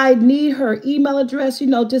 Anybody need her email address,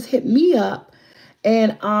 just hit me up.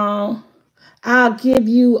 And I'll give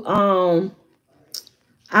you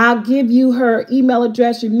her email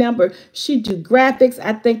address. Remember, she do graphics.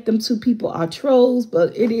 I think them two people are trolls,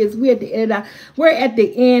 but it is. We're at the end. We're at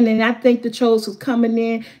the end, and I think the trolls was coming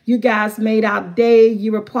in. You guys made our day.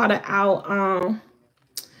 You were part of our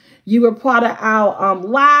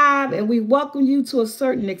live, and we welcome you to a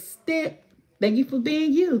certain extent. Thank you for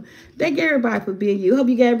being you. Thank everybody for being you. Hope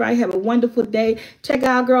you guys everybody have a wonderful day. Check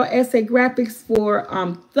out girl SA Graphics for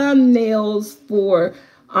thumbnails, for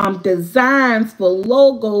designs, for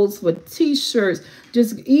logos, for t-shirts.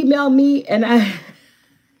 Just email me, and I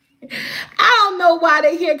don't know why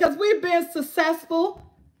they're here, because we've been successful.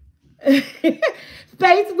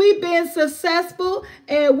 Faith, we've been successful,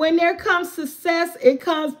 and when there comes success, it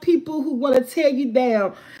comes people who want to tear you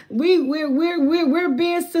down. We're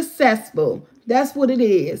being successful. That's what it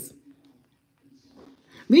is.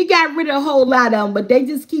 We got rid of a whole lot of them, but they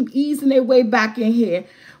just keep easing their way back in here.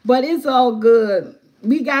 But it's all good.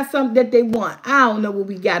 We got something that they want. I don't know what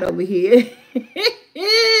we got over here.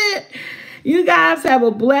 You guys have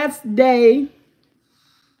a blessed day.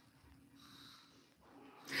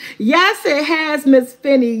 Yes, it has, Miss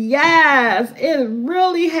Finney. Yes, it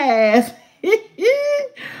really has.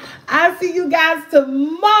 I'll see you guys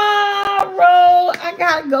tomorrow. I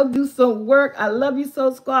gotta go do some work. I love you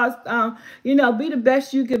so, Squad. Be the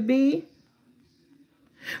best you could be.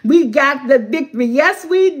 We got the victory. Yes,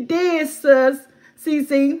 we did, sis.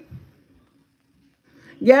 Cece.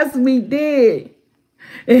 Yes, we did.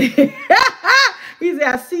 He said,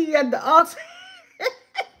 I see you at the altar.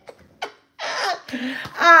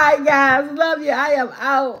 All right, guys. Love you. I am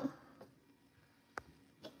out.